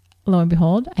 lo and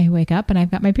behold, I wake up and I've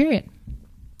got my period.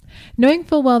 Knowing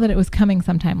full well that it was coming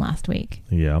sometime last week.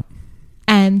 Yeah.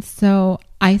 And so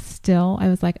I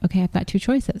was like, okay, I've got 2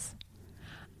 choices.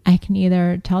 I can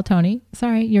either tell Tony,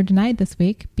 sorry, you're denied this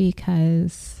week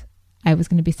because I was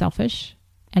going to be selfish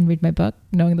and read my book,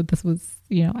 knowing that this was,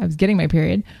 I was getting my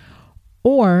period.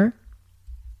 Or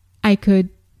I could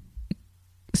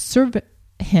serve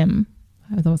him.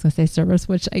 I was almost going to say service,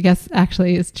 which I guess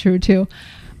actually is true too.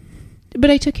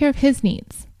 But I took care of his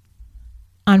needs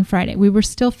on Friday. We were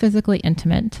still physically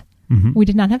intimate. Mm-hmm. We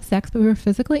did not have sex, but we were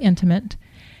physically intimate.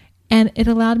 And it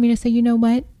allowed me to say, you know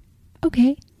what?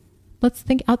 Okay, let's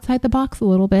think outside the box a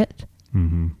little bit.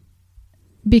 Mm-hmm.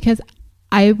 Because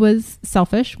I was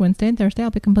selfish Wednesday and Thursday, I'll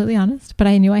be completely honest, but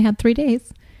I knew I had 3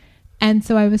 days. And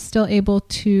so I was still able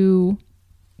to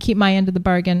keep my end of the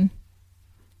bargain,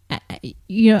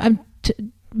 to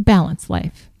balance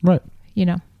life. Right.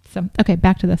 So, okay,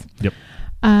 back to this. Yep.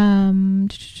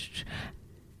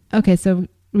 Okay, so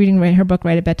reading her book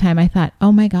right at bedtime, I thought,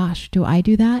 oh my gosh, do I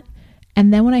do that?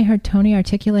 And then when I heard Tony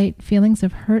articulate feelings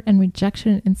of hurt and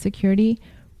rejection and insecurity,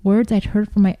 words I'd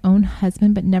heard from my own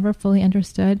husband but never fully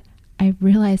understood, I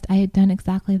realized I had done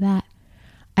exactly that.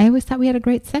 I always thought we had a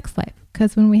great sex life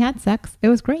because when we had sex, it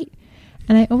was great.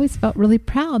 And I always felt really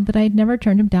proud that I had never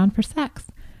turned him down for sex.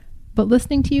 But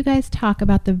listening to you guys talk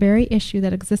about the very issue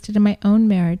that existed in my own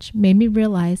marriage made me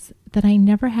realize that I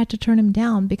never had to turn him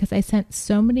down because I sent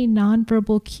so many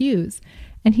nonverbal cues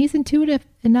And he's intuitive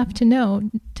enough to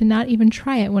know to not even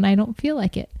try it when I don't feel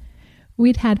like it.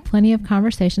 We'd had plenty of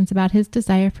conversations about his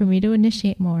desire for me to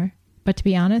initiate more, but to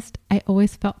be honest, I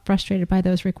always felt frustrated by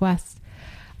those requests.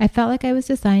 I felt like I was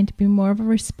designed to be more of a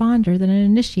responder than an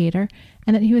initiator,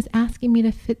 and that he was asking me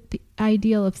to fit the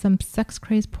ideal of some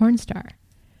sex-crazed porn star.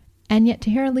 And yet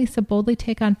to hear Elisa boldly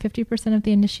take on 50% of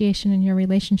the initiation in your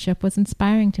relationship was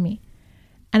inspiring to me.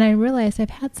 And I realized I've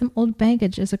had some old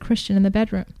baggage as a Christian in the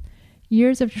bedroom.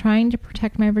 Years of trying to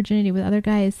protect my virginity with other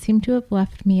guys seem to have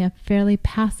left me a fairly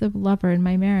passive lover in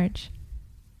my marriage.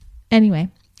 Anyway,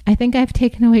 I think I've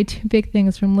taken away two big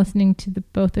things from listening to the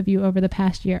both of you over the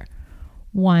past year.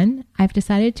 One, I've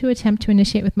decided to attempt to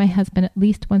initiate with my husband at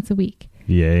least once a week.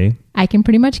 Yay. I can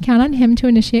pretty much count on him to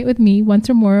initiate with me once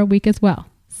or more a week as well.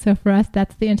 So for us,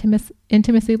 that's the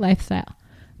intimacy lifestyle,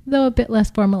 though a bit less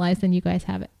formalized than you guys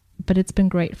have it. But it's been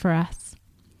great for us.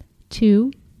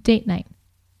 2, date night.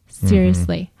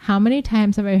 Seriously, how many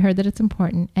times have I heard that it's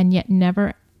important and yet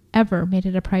never, ever made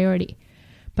it a priority?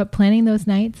 But planning those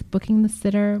nights, booking the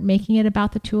sitter, making it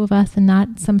about the two of us and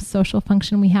not some social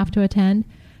function we have to attend,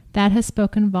 that has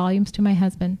spoken volumes to my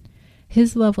husband.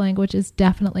 His love language is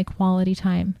definitely quality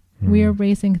time. We are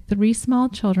raising 3 small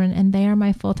children and they are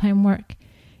my full-time work.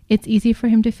 It's easy for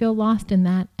him to feel lost in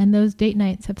that, and those date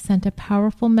nights have sent a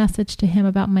powerful message to him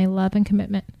about my love and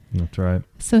commitment. That's right.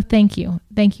 So thank you.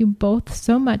 Thank you both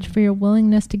so much for your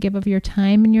willingness to give of your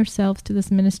time and yourselves to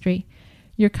this ministry.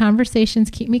 Your conversations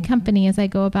keep me company as I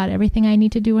go about everything I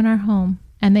need to do in our home,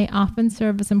 and they often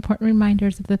serve as important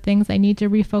reminders of the things I need to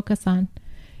refocus on.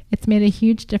 It's made a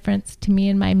huge difference to me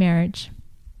in my marriage.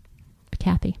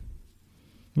 Kathy.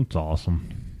 That's awesome.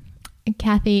 And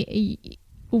Kathy,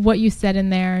 what you said in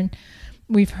there, and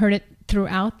we've heard it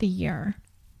throughout the year,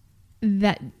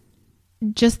 that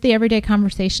just the everyday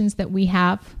conversations that we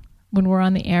have when we're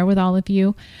on the air with all of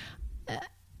you,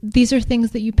 these are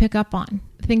things that you pick up on,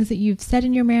 things that you've said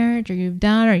in your marriage or you've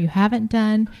done or you haven't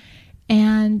done.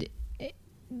 And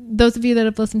those of you that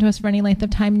have listened to us for any length of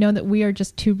time know that we are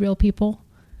just two real people,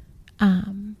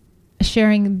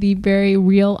 sharing the very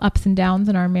real ups and downs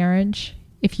in our marriage.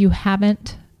 If you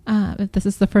haven't, if this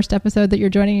is the first episode that you're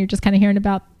joining, you're just kind of hearing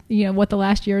about, what the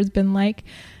last year has been like.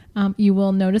 You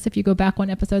will notice if you go back one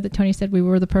episode that Tony said we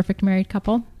were the perfect married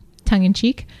couple, tongue in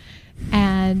cheek.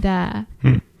 And,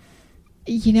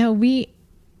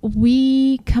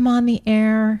 we come on the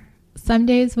air some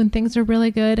days when things are really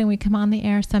good, and we come on the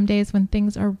air some days when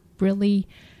things are really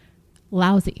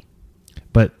lousy.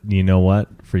 But you know what?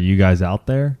 For you guys out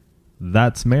there,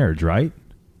 that's marriage, right?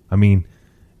 I mean,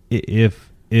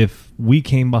 if we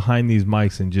came behind these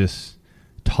mics and just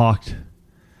talked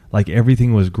like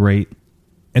everything was great,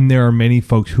 and there are many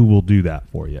folks who will do that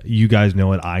for you. You guys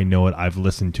know it. I know it. I've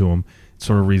listened to them. It's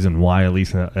sort of reason why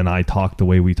Elisa and I talk the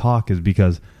way we talk is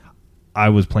because I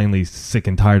was plainly sick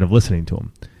and tired of listening to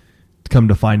them. Come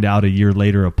to find out a year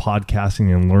later of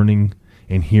podcasting and learning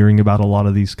and hearing about a lot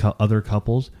of these other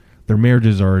couples, their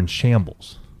marriages are in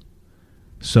shambles.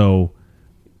 So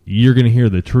you're going to hear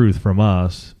the truth from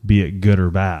us, be it good or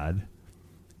bad.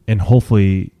 And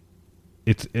hopefully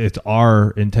it's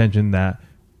our intention that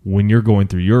when you're going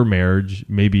through your marriage,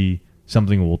 maybe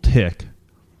something will tick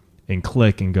and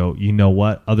click and go, you know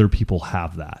what? Other people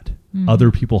have that. Mm-hmm.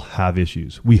 Other people have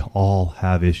issues. We all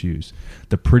have issues.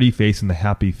 The pretty face and the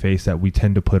happy face that we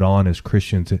tend to put on as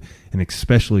Christians, and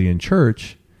especially in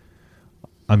church,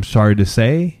 I'm sorry to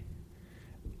say,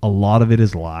 a lot of it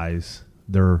is lies.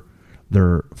 They're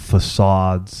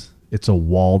facades. It's a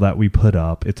wall that we put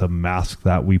up. It's a mask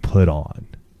that we put on.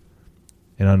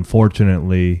 And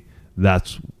unfortunately,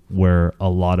 that's where a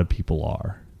lot of people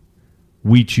are.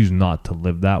 We choose not to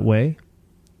live that way.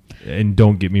 And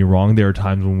don't get me wrong, there are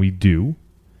times when we do,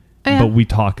 but we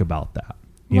talk about that.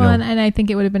 And I think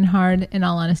it would have been hard, in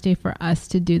all honesty, for us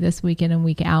to do this week in and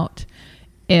week out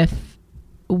if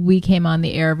we came on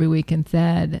the air every week and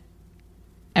said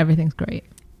everything's great.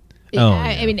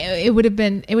 I mean, it would have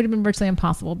been virtually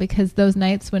impossible, because those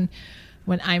nights when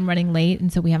I'm running late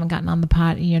and so we haven't gotten on the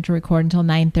pot, to record until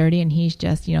 9:30, and he's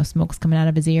just, smoke's coming out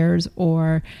of his ears,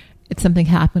 or it's something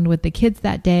happened with the kids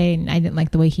that day and I didn't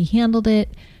like the way he handled it.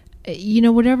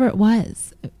 Whatever it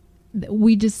was,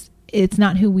 it's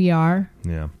not who we are.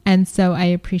 Yeah. And so I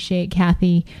appreciate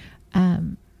Kathy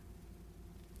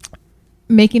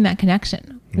making that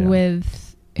connection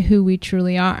with who we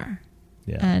truly are.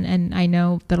 Yeah. And I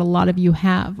know that a lot of you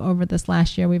have over this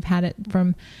last year. We've had it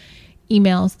from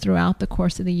emails throughout the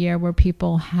course of the year where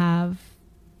people have,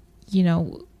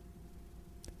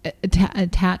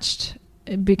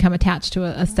 become attached to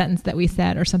a sentence that we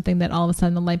said, or something that all of a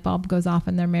sudden the light bulb goes off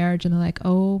in their marriage and they're like,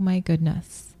 oh my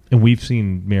goodness. and we've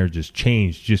seen marriages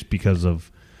change just because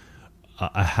of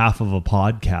a half of a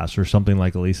podcast or something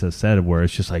like Elisa said, where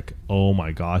it's just like, oh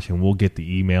my gosh, and we'll get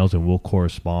the emails and we'll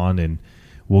correspond and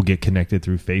we'll get connected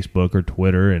through Facebook or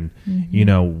Twitter, and you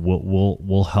know,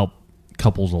 we'll help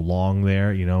couples along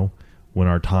there, you know, when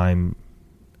our time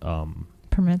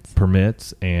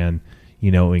permits, and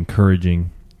you know,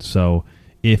 encouraging. So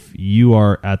if you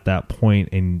are at that point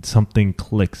and something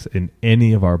clicks in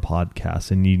any of our podcasts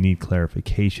and you need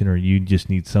clarification, or you just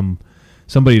need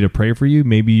somebody to pray for you,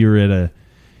 maybe you're in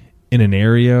an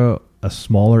area, a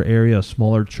smaller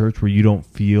church where you don't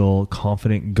feel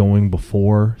confident going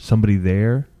before somebody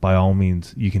there, by all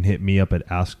means, you can hit me up at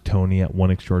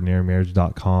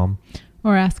asktony@oneextraordinarymarriage.com.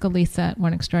 Or ask Elisa at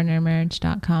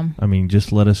oneextraordinarymarriage.com. I mean,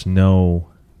 just let us know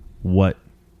what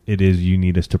it is you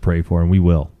need us to pray for, and we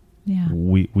will. Yeah.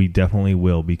 We definitely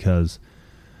will, because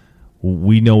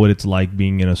we know what it's like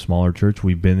being in a smaller church.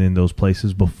 We've been in those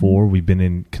places before. We've been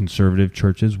in conservative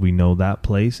churches. We know that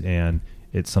place, and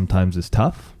sometimes it's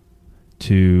tough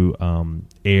to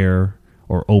air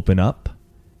or open up.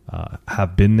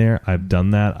 Have been there. I've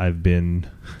done that. I've been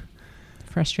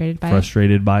frustrated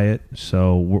by it.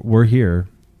 So we're here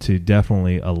to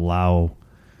definitely allow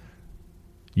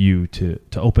you to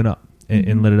open up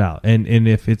and let it out. And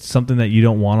if it's something that you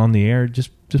don't want on the air,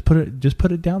 just put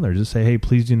it down there. Just say, hey,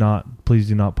 please do not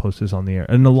post this on the air.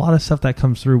 And a lot of stuff that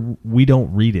comes through, we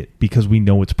don't read it because we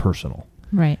know it's personal.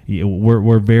 Right.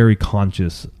 We're very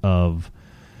conscious of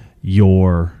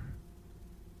your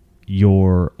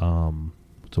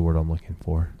what's the word I'm looking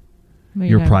for? Well,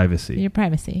 your privacy. Your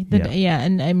privacy. Yeah.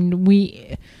 And I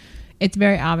mean, it's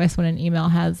very obvious when an email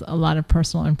has a lot of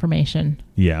personal information.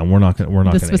 Yeah, and we're not going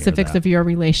to the specifics of your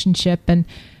relationship, and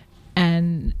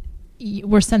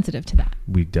we're sensitive to that.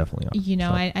 We definitely are. You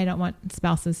know, I don't want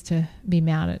spouses to be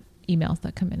mad at emails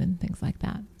that come in and things like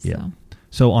that. Yeah.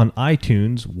 So on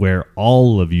iTunes, where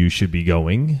all of you should be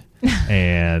going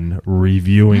and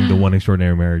reviewing the One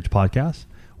Extraordinary Marriage podcast,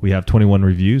 we have 21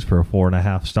 reviews for a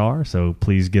 4.5 star. So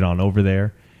please get on over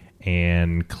there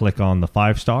and click on the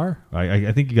 5-star.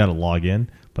 I think you got to log in,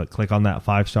 but click on that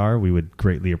 5-star. We would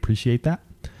greatly appreciate that.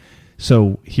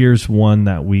 So here's one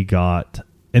that we got,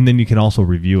 and then you can also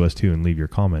review us too and leave your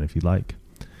comment if you'd like.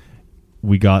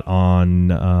 We got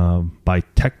on by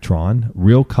Tektron,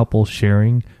 real couples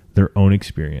sharing their own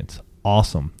experience.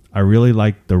 Awesome. I really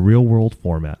like the real world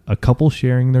format. A couple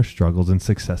sharing their struggles and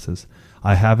successes.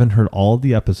 I haven't heard all of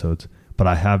the episodes, but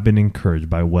I have been encouraged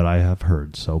by what I have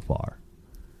heard so far.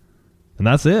 And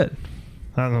that's it.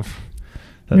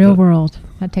 Real world.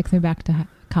 That takes me back to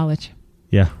college.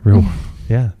 Yeah,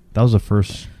 yeah. That was the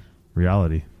first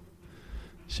reality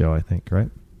show, I think, right?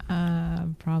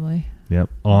 Probably. Yep.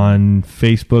 On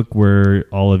Facebook, where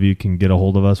all of you can get a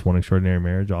hold of us, One Extraordinary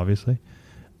Marriage, obviously.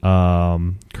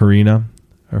 Karina,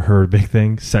 her big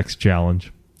thing, sex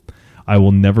challenge. I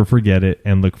will never forget it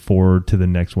and look forward to the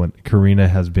next one. Karina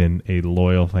has been a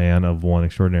loyal fan of One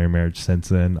Extraordinary Marriage since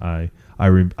then.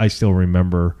 I still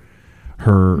remember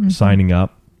her signing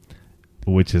up,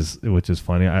 which is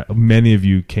funny. Many of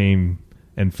you came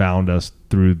and found us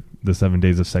through the 7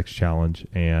 Days of Sex Challenge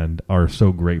and are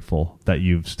so grateful that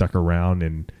you've stuck around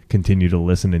and continue to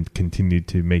listen and continue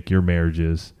to make your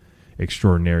marriages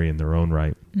extraordinary in their own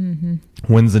right. Mm-hmm.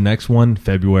 When's the next one?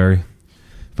 February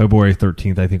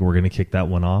 13th. I think we're going to kick that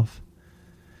one off.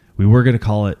 We were going to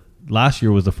call it, last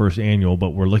year was the first annual,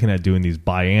 but we're looking at doing these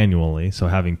biannually, so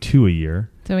having 2 a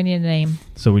year. So we need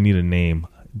a name.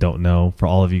 Don't know. For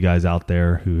all of you guys out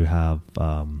there who have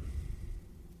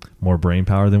more brain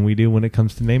power than we do when it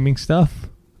comes to naming stuff,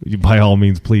 by all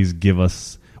means, please give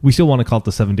us. We still want to call it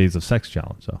the 7 Days of Sex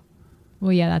Challenge, though.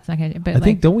 Well, yeah, that's not going to. But I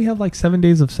think, don't we have like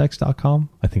 7daysofsex.com?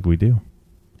 I think we do.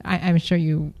 I'm sure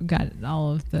you got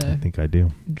all of the. I think I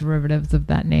do. Derivatives of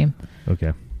that name.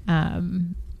 Okay.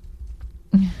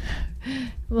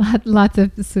 Lots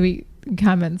of sweet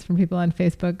comments from people on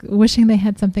Facebook wishing they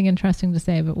had something interesting to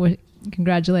say, but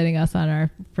congratulating us on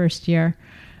our first year.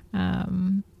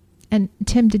 And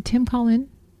Tim, did Tim call in?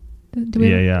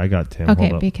 Yeah, I got Tim.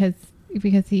 Okay, because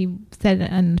he said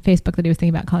on Facebook that he was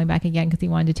thinking about calling back again because he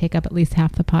wanted to take up at least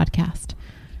half the podcast.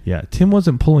 Yeah, Tim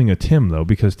wasn't pulling a Tim, though,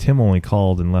 because Tim only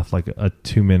called and left like a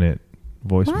 2-minute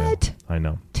voicemail. What? I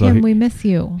know. Tim, so we miss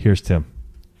you. Here's Tim.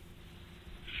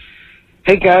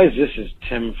 Hey, guys, this is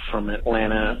Tim from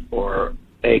Atlanta, or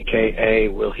a.k.a.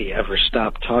 Will He Ever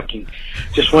Stop Talking?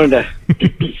 Just wanted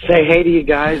to say hey to you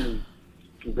guys and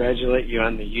congratulate you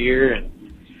on the year,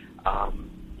 and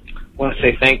want to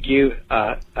say thank you.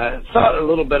 I thought a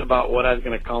little bit about what I was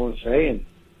going to call and say, and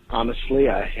honestly,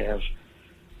 I have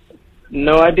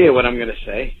no idea what I'm going to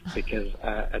say because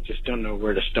I just don't know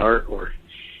where to start or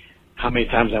how many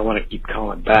times I want to keep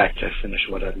calling back to finish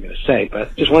what I'm going to say,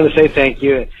 but just wanted to say thank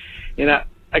you. You know,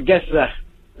 I guess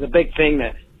the big thing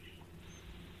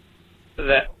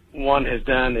that one has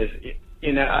done is,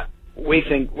 you know, we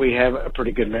think we have a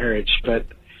pretty good marriage, but,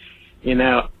 you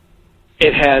know,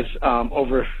 it has,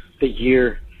 over the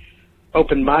year,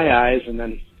 opened my eyes, and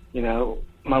then, you know,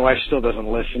 my wife still doesn't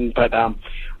listen, but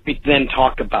we then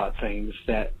talk about things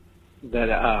that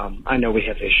I know we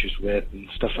have issues with and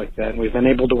stuff like that, and we've been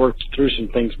able to work through some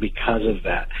things because of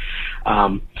that.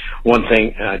 One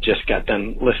thing I just got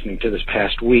done listening to this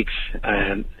past week's,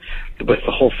 and with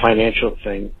the whole financial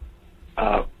thing,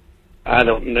 I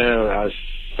don't know, I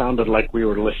sounded like we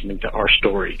were listening to our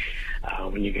story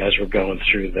when you guys were going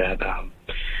through that.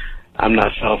 I'm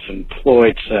not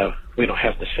self-employed, so we don't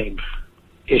have the same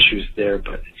issues there,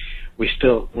 but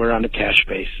we're on a cash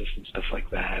basis and stuff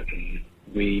like that, and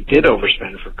we did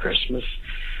overspend for Christmas,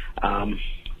 and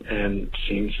it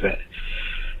seems that,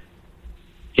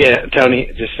 yeah, Tony,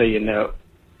 just so you know,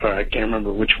 or I can't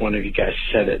remember which one of you guys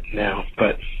said it now,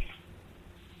 but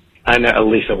I know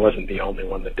Elisa wasn't the only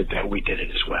one that did that. We did it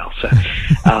as well. So,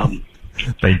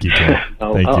 thank you, Tim.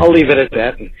 I'll leave it at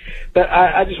that. But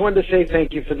I just wanted to say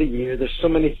thank you for the year. There's so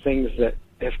many things that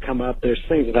have come up. There's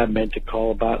things that I meant to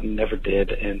call about and never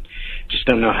did, and just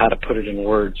don't know how to put it in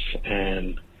words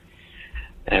and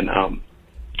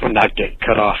not get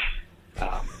cut off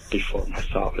before my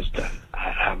thought was done.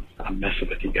 I'm messing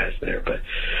with you guys there, but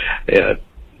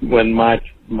when my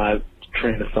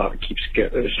train of thought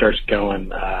starts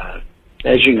going,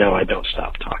 as you know, I don't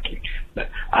stop talking. But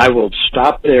I will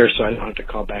stop there so I don't have to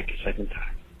call back a second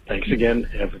time. Thanks again.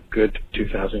 Have a good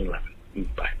 2011.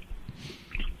 Bye.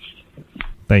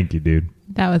 Thank you, dude.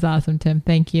 That was awesome, Tim.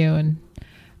 Thank you. And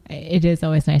it is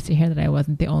always nice to hear that I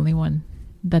wasn't the only one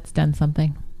that's done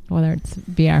something, whether it's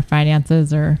via our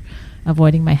finances or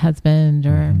avoiding my husband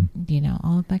or, you know,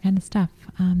 all of that kind of stuff.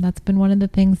 That's been one of the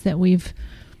things that we've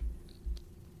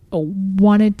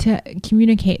wanted to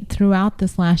communicate throughout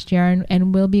this last year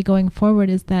and will be going forward,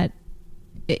 is that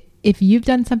if you've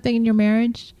done something in your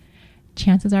marriage,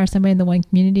 chances are somebody in the One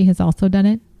community has also done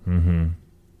it. Mm-hmm.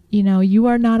 You know, you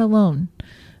are not alone.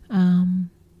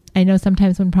 I know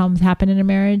sometimes when problems happen in a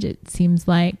marriage, it seems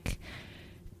like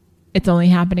it's only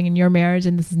happening in your marriage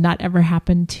and this has not ever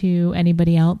happened to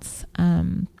anybody else.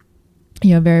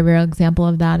 You know, a very real example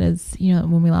of that is, you know,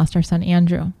 when we lost our son,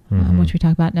 Andrew, which we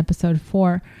talked about in episode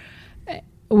 4.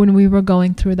 When we were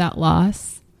going through that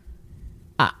loss,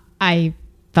 I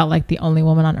felt like the only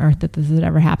woman on earth that this had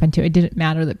ever happened to. It didn't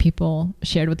matter that people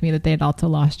shared with me that they had also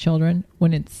lost children.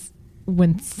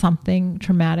 When something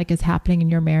traumatic is happening in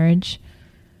your marriage,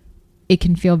 it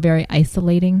can feel very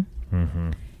isolating.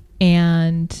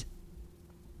 And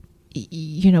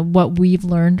you know, what we've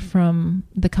learned from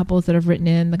the couples that have written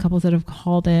in, the couples that have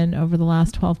called in over the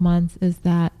last 12 months is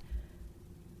that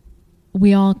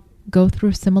we all go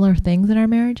through similar things in our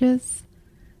marriages.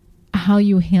 How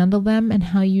you handle them and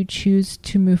how you choose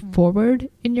to move forward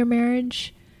in your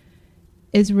marriage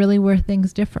is really where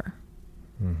things differ.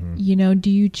 You know, do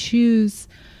you choose,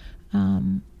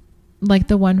 like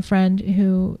the one friend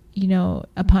who, you know,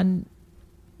 upon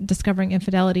discovering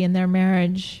infidelity in their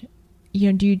marriage, you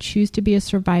know, do you choose to be a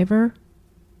survivor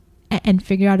and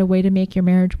figure out a way to make your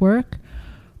marriage work?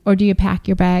 Or do you pack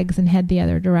your bags and head the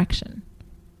other direction?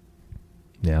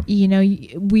 Yeah. You know,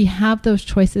 we have those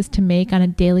choices to make on a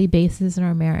daily basis in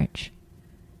our marriage.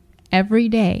 Every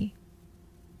day,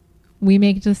 we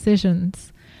make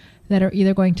decisions that are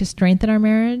either going to strengthen our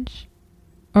marriage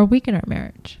or weaken our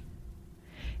marriage.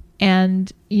 And,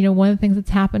 you know, one of the things that's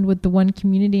happened with the One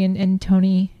community, and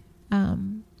Tony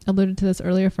alluded to this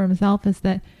earlier for himself, is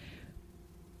that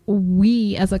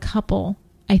we as a couple,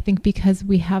 I think because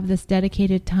we have this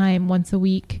dedicated time once a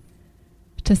week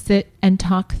to sit and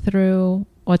talk through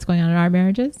what's going on in our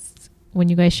marriages. When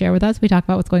you guys share with us, we talk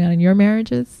about what's going on in your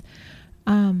marriages.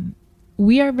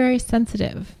 We are very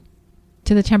sensitive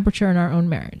to the temperature in our own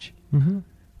marriage.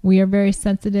 We are very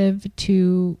sensitive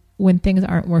to when things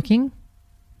aren't working.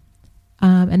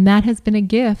 And that has been a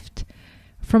gift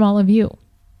from all of you,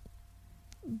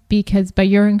 because by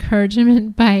your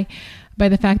encouragement, by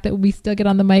the fact that we still get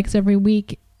on the mics every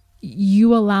week,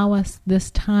 you allow us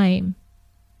this time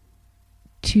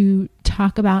to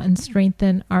talk about and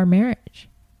strengthen our marriage.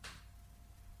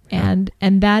 And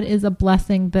that is a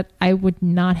blessing that I would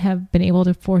not have been able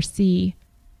to foresee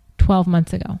 12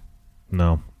 months ago.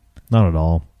 No, not at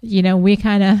all. You know, we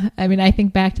kind of, I mean, I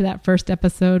think back to that first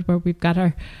episode where we've got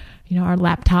our, you know, our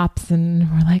laptops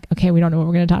and we're like, okay, we don't know what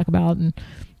we're going to talk about. And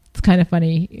it's kind of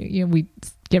funny. You know, we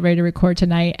get ready to record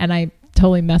tonight and I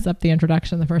totally mess up the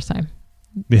introduction the first time.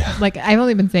 Yeah. Like, I've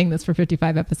only been saying this for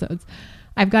 55 episodes.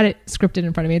 I've got it scripted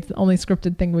in front of me. It's the only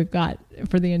scripted thing we've got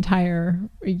for the entire,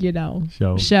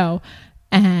 show.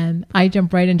 And I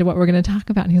jump right into what we're going to talk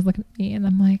about. And he's looking at me and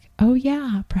I'm like, oh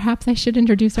yeah, perhaps I should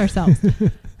introduce ourselves.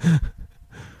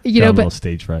 But little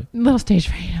stage fright. Little stage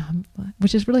fright,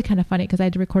 which is really kind of funny because I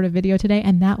had to record a video today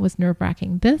and that was nerve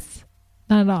wracking. This,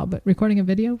 not at all, but recording a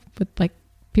video with like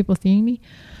people seeing me.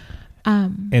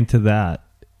 And to that,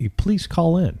 you please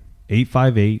call in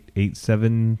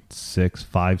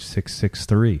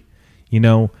 858-876-5663.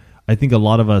 I think a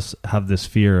lot of us have this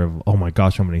fear of, oh my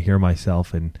gosh, I'm going to hear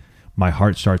myself and my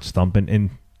heart starts thumping. And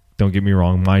don't get me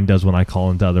wrong, mine does when I call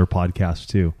into other podcasts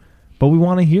too. But we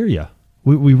want to hear you.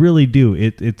 We really do.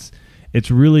 It's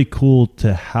really cool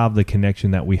to have the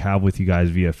connection that we have with you guys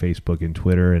via Facebook and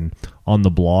Twitter and on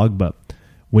the blog. But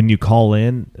when you call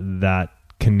in, that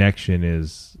connection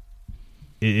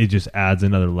it just adds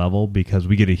another level because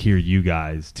we get to hear you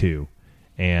guys too.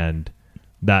 And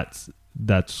that's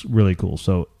really cool.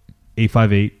 So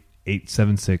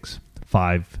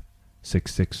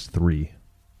 858-876-5663.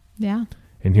 Yeah.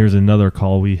 And here's another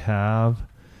call we have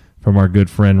from our good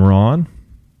friend Ron.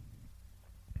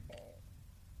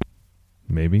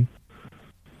 Maybe.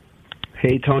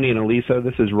 Hey, Tony and Elisa,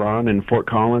 this is Ron in Fort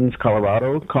Collins,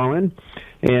 Colorado, calling,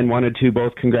 and wanted to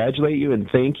both congratulate you and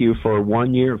thank you for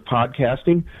 1 year of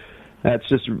podcasting. That's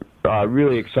just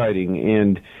really exciting,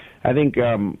 and I think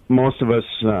most of us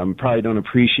probably don't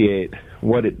appreciate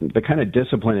the kind of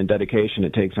discipline and dedication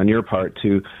it takes on your part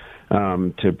to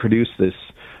produce this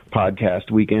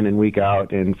podcast week in and week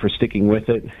out, and for sticking with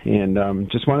it.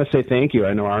 And just want to say thank you.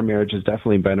 I know our marriage has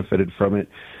definitely benefited from it.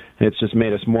 It's just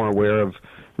made us more aware of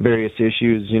various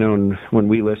issues, and when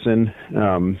we listen,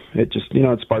 it just,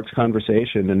 it sparks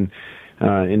conversation and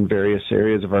in various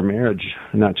areas of our marriage,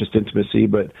 not just intimacy,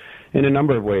 but in a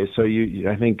number of ways. So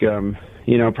I think,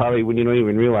 probably when you don't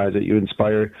even realize it, you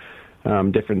inspire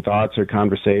different thoughts or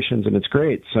conversations, and it's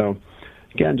great. So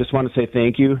again, just want to say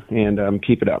thank you and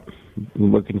keep it up.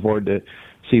 I'm looking forward to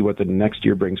see what the next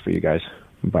year brings for you guys.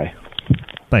 Bye.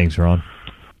 Thanks, Ron.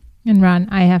 And Ron,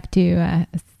 I have to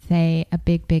say a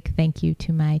big, big thank you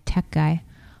to my tech guy,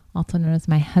 also known as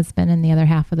my husband, and the other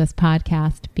half of this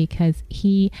podcast, because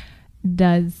he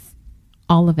does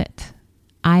all of it.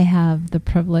 I have the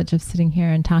privilege of sitting here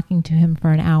and talking to him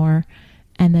for an hour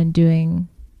and then doing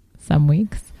some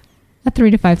weeks a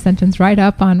 3 to 5 sentence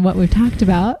write-up on what we've talked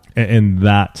about. And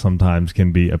that sometimes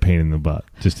can be a pain in the butt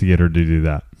just to get her to do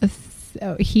that.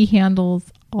 So he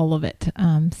handles all of it.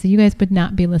 So you guys would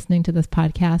not be listening to this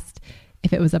podcast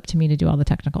if it was up to me to do all the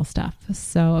technical stuff.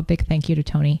 So a big thank you to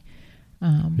Tony.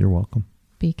 You're welcome.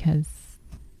 Because,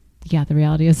 the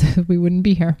reality is we wouldn't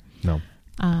be here. No.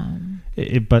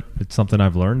 But it's something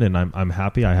I've learned, and I'm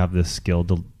happy I have this skill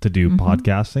to do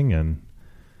podcasting, and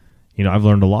I've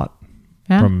learned a lot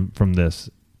from this.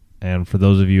 And for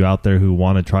those of you out there who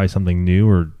want to try something new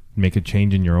or make a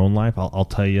change in your own life, I'll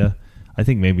tell you, I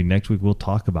think maybe next week we'll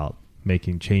talk about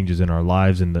making changes in our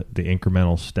lives and the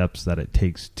incremental steps that it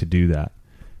takes to do that,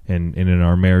 and in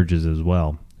our marriages as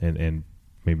well, and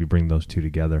maybe bring those two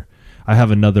together. I have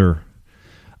another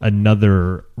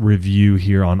review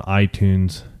here on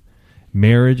iTunes,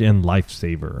 Marriage and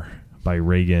Lifesaver by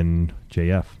Reagan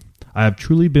JF. I have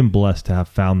truly been blessed to have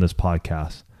found this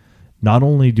podcast. Not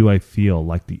only do I feel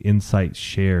like the insights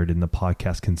shared in the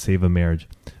podcast can save a marriage,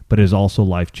 but it is also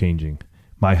life-changing.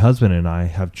 My husband and I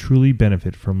have truly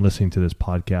benefited from listening to this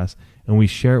podcast, and we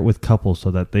share it with couples so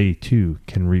that they too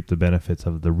can reap the benefits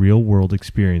of the real-world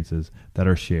experiences that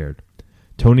are shared.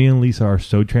 Tony and Lisa are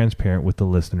so transparent with the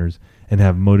listeners and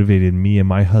have motivated me and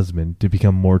my husband to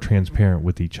become more transparent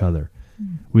with each other.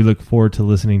 We look forward to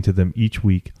listening to them each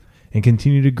week and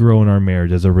continue to grow in our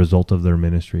marriage as a result of their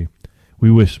ministry. We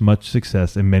wish much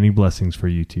success and many blessings for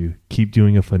you two. Keep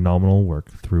doing a phenomenal work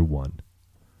through one.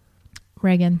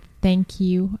 Reagan, thank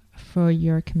you for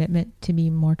your commitment to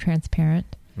be more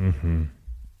transparent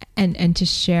and to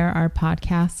share our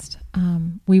podcast.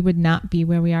 We would not be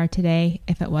where we are today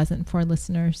if it wasn't for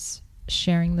listeners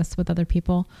sharing this with other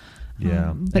people.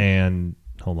 Yeah. And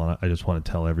hold on, I just want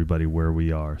to tell everybody where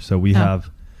we are. So we have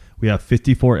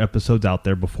 54 episodes out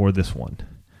there before this one.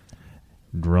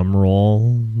 Drum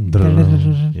roll.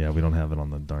 Yeah, we don't have it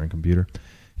on the darn computer.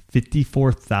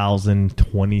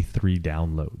 54,023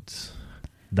 downloads.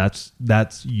 That's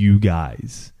you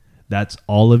guys. That's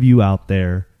all of you out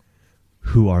there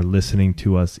who are listening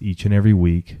to us each and every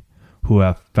week, who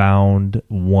have found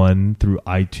one through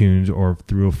iTunes or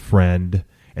through a friend,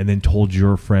 and then told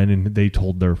your friend, and they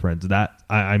told their friends. That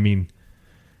I mean,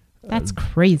 that's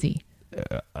crazy.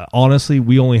 Honestly,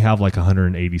 we only have like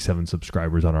 187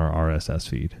 subscribers on our RSS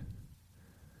feed.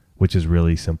 which is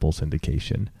really simple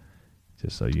syndication.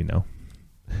 Just so you know.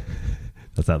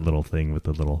 That's that little thing with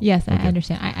the little... Yes, okay. I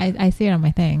understand. I see it on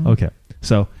my thing. Okay.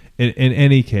 So in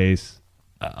any case,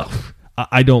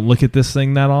 I don't look at this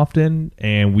thing that often,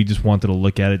 and we just wanted to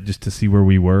look at it just to see where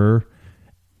we were.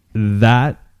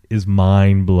 That is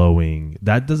mind-blowing.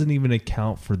 That doesn't even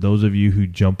account for those of you who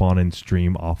jump on and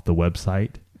stream off the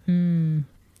website.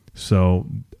 So,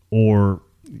 or,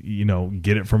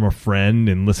 get it from a friend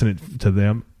and listen it to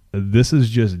them. This is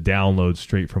just download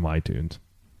straight from iTunes.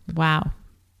 Wow.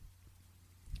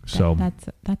 So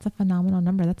that's a phenomenal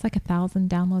number. That's like 1,000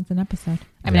 downloads an episode.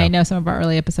 I mean, Yeah. I know some of our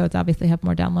early episodes obviously have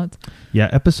more downloads. yeah,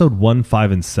 episode 1,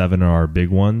 5, and 7 are our big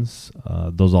ones.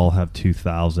 Those all have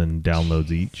 2,000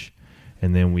 downloads each.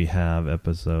 And then we have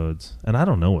episodes, and I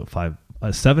don't know what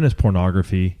 7 is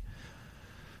pornography.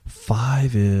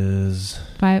 5 is...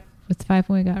 5. What's 5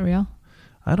 when we got real?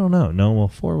 I don't know. No, well,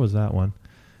 4 was that one.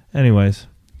 Anyways,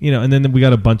 and then we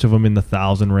got a bunch of them in the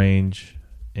 1,000 range.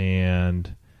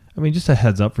 And I mean, just a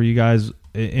heads up for you guys,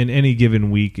 in any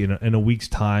given week, in a week's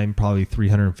time, probably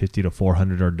 350 to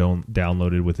 400 are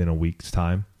downloaded within a week's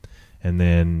time. And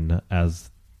then as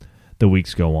the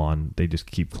weeks go on, they just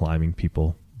keep climbing.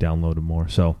 People download more.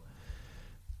 So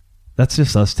that's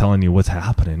just us telling you what's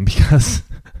happening, because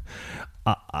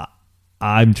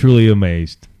I'm truly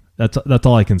amazed. That's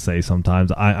all I can say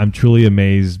sometimes. I'm truly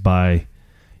amazed by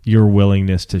your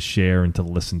willingness to share and to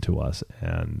listen to us,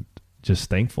 and just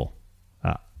thankful.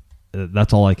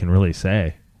 That's all I can really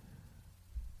say.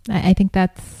 I think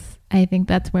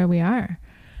that's where we are.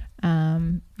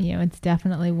 It's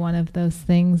definitely one of those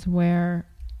things where,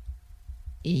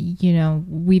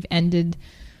 we've ended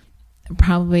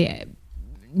probably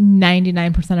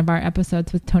 99% of our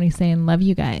episodes with Tony saying, "Love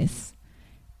you guys."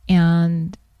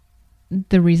 And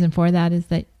the reason for that is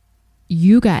that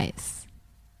you guys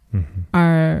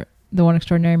are the One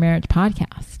Extraordinary Marriage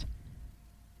podcast.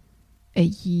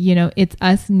 It's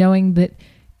us knowing that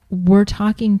we're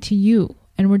talking to you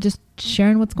and we're just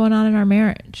sharing what's going on in our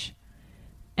marriage.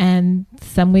 And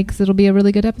some weeks it'll be a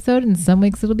really good episode, and some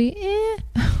weeks it'll be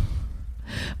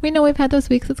We know we've had those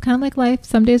weeks. It's kind of like life.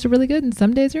 Some days are really good and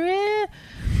some days are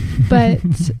But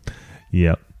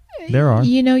yep, there are.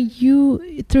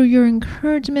 You, through your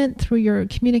encouragement, through your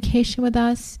communication with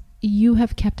us, you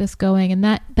have kept us going. And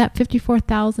that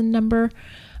 54,000 number,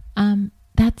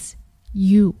 that's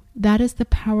you. That is the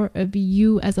power of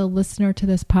you as a listener to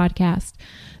this podcast.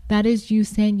 That is you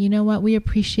saying, you know what, we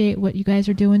appreciate what you guys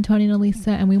are doing, Tony and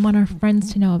Elisa, and we want our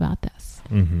friends to know about this.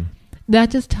 Mm-hmm. That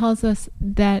just tells us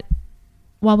that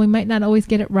while we might not always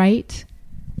get it right,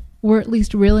 we're at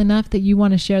least real enough that you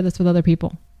want to share this with other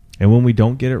people. And when we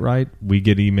don't get it right, we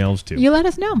get emails too. You let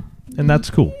us know. And that's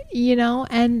cool.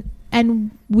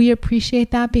 And we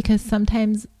appreciate that, because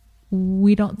sometimes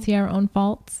we don't see our own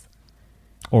faults.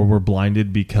 Or we're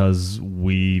blinded because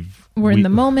we're in the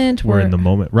moment. We're in the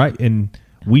moment, right? And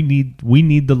we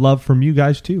need the love from you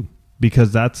guys too,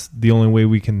 because that's the only way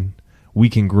we can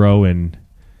grow and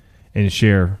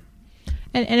share.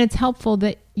 And it's helpful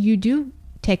that you do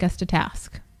take us to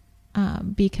task,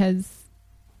 because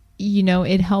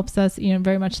it helps us.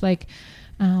 Very much like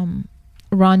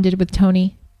Ron did with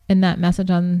Tony in that message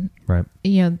on right.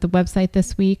 The website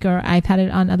this week, or I've had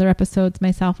it on other episodes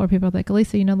myself, where people are like,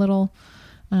 Elisa, little.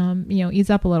 Ease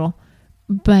up a little.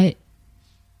 But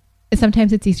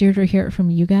sometimes it's easier to hear it from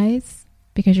you guys,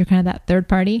 because you're kind of that third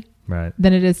party, right,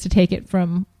 than it is to take it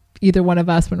from either one of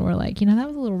us when we're like, that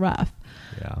was a little rough.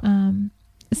 Yeah.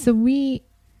 So we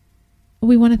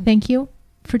want to thank you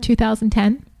for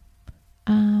 2010.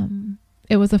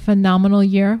 It was a phenomenal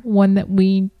year, one that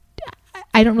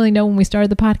I don't really know when we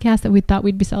started the podcast that we thought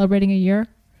we'd be celebrating a year.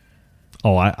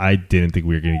 Oh, I didn't think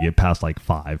we were going to get past like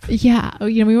 5. Yeah.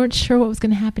 We weren't sure what was going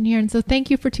to happen here. And so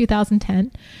thank you for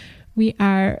 2010. We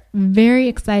are very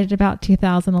excited about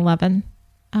 2011,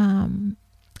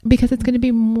 because it's going to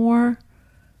be more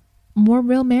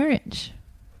real marriage,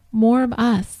 more of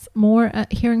us, more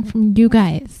hearing from you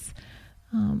guys.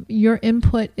 Your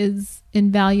input is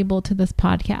invaluable to this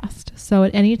podcast. So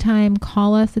at any time,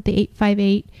 call us at the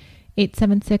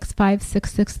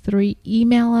 858-876-5663.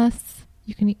 Email us.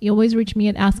 You can always reach me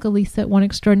at AskElisa at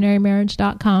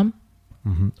oneextraordinarymarriage.com.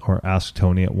 Mm-hmm. Or ask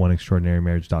Tony at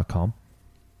oneextraordinarymarriage.com.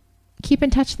 Keep in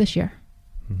touch this year.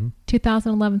 Mm-hmm.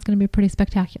 2011 is going to be pretty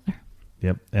spectacular.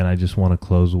 Yep. And I just want to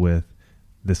close with,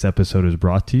 this episode is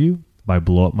brought to you by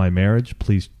Blow Up My Marriage.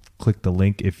 Please click the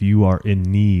link if you are in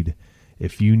need.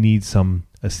 If you need some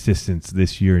assistance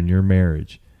this year in your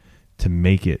marriage to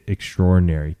make it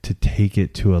extraordinary, to take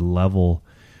it to a level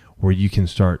where you can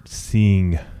start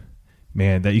seeing,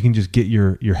 man, that you can just get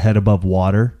your head above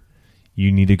water.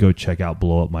 you need to go check out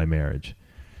Blow Up My Marriage.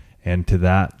 And to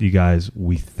that, you guys,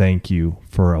 we thank you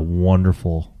for a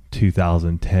wonderful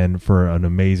 2010, for an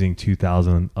amazing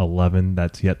 2011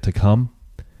 that's yet to come.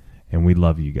 And we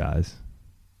love you guys.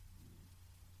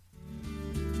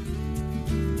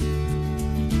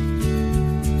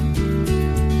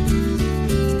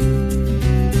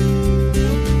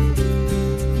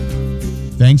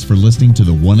 Thanks for listening to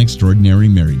the One Extraordinary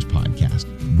Marriage podcast.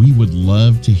 We would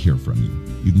love to hear from you.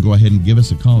 You can go ahead and give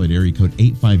us a call at area code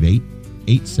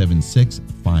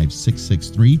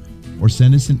 858-876-5663 or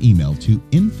send us an email to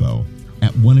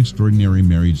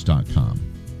info@oneextraordinarymarriage.com.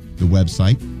 The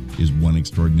website is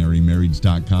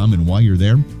oneextraordinarymarriage.com, and while you're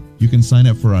there, you can sign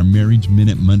up for our Marriage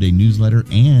Minute Monday newsletter,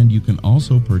 and you can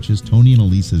also purchase Tony and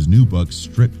Elisa's new book,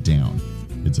 Stripped Down.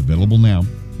 It's available now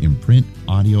in print,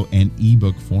 audio, and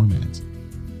ebook formats.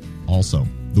 Also,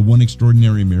 the One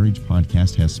Extraordinary Marriage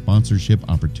podcast has sponsorship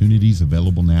opportunities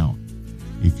available now.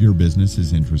 If your business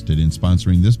is interested in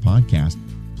sponsoring this podcast,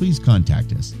 please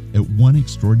contact us at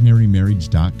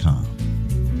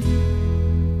oneextraordinarymarriage.com.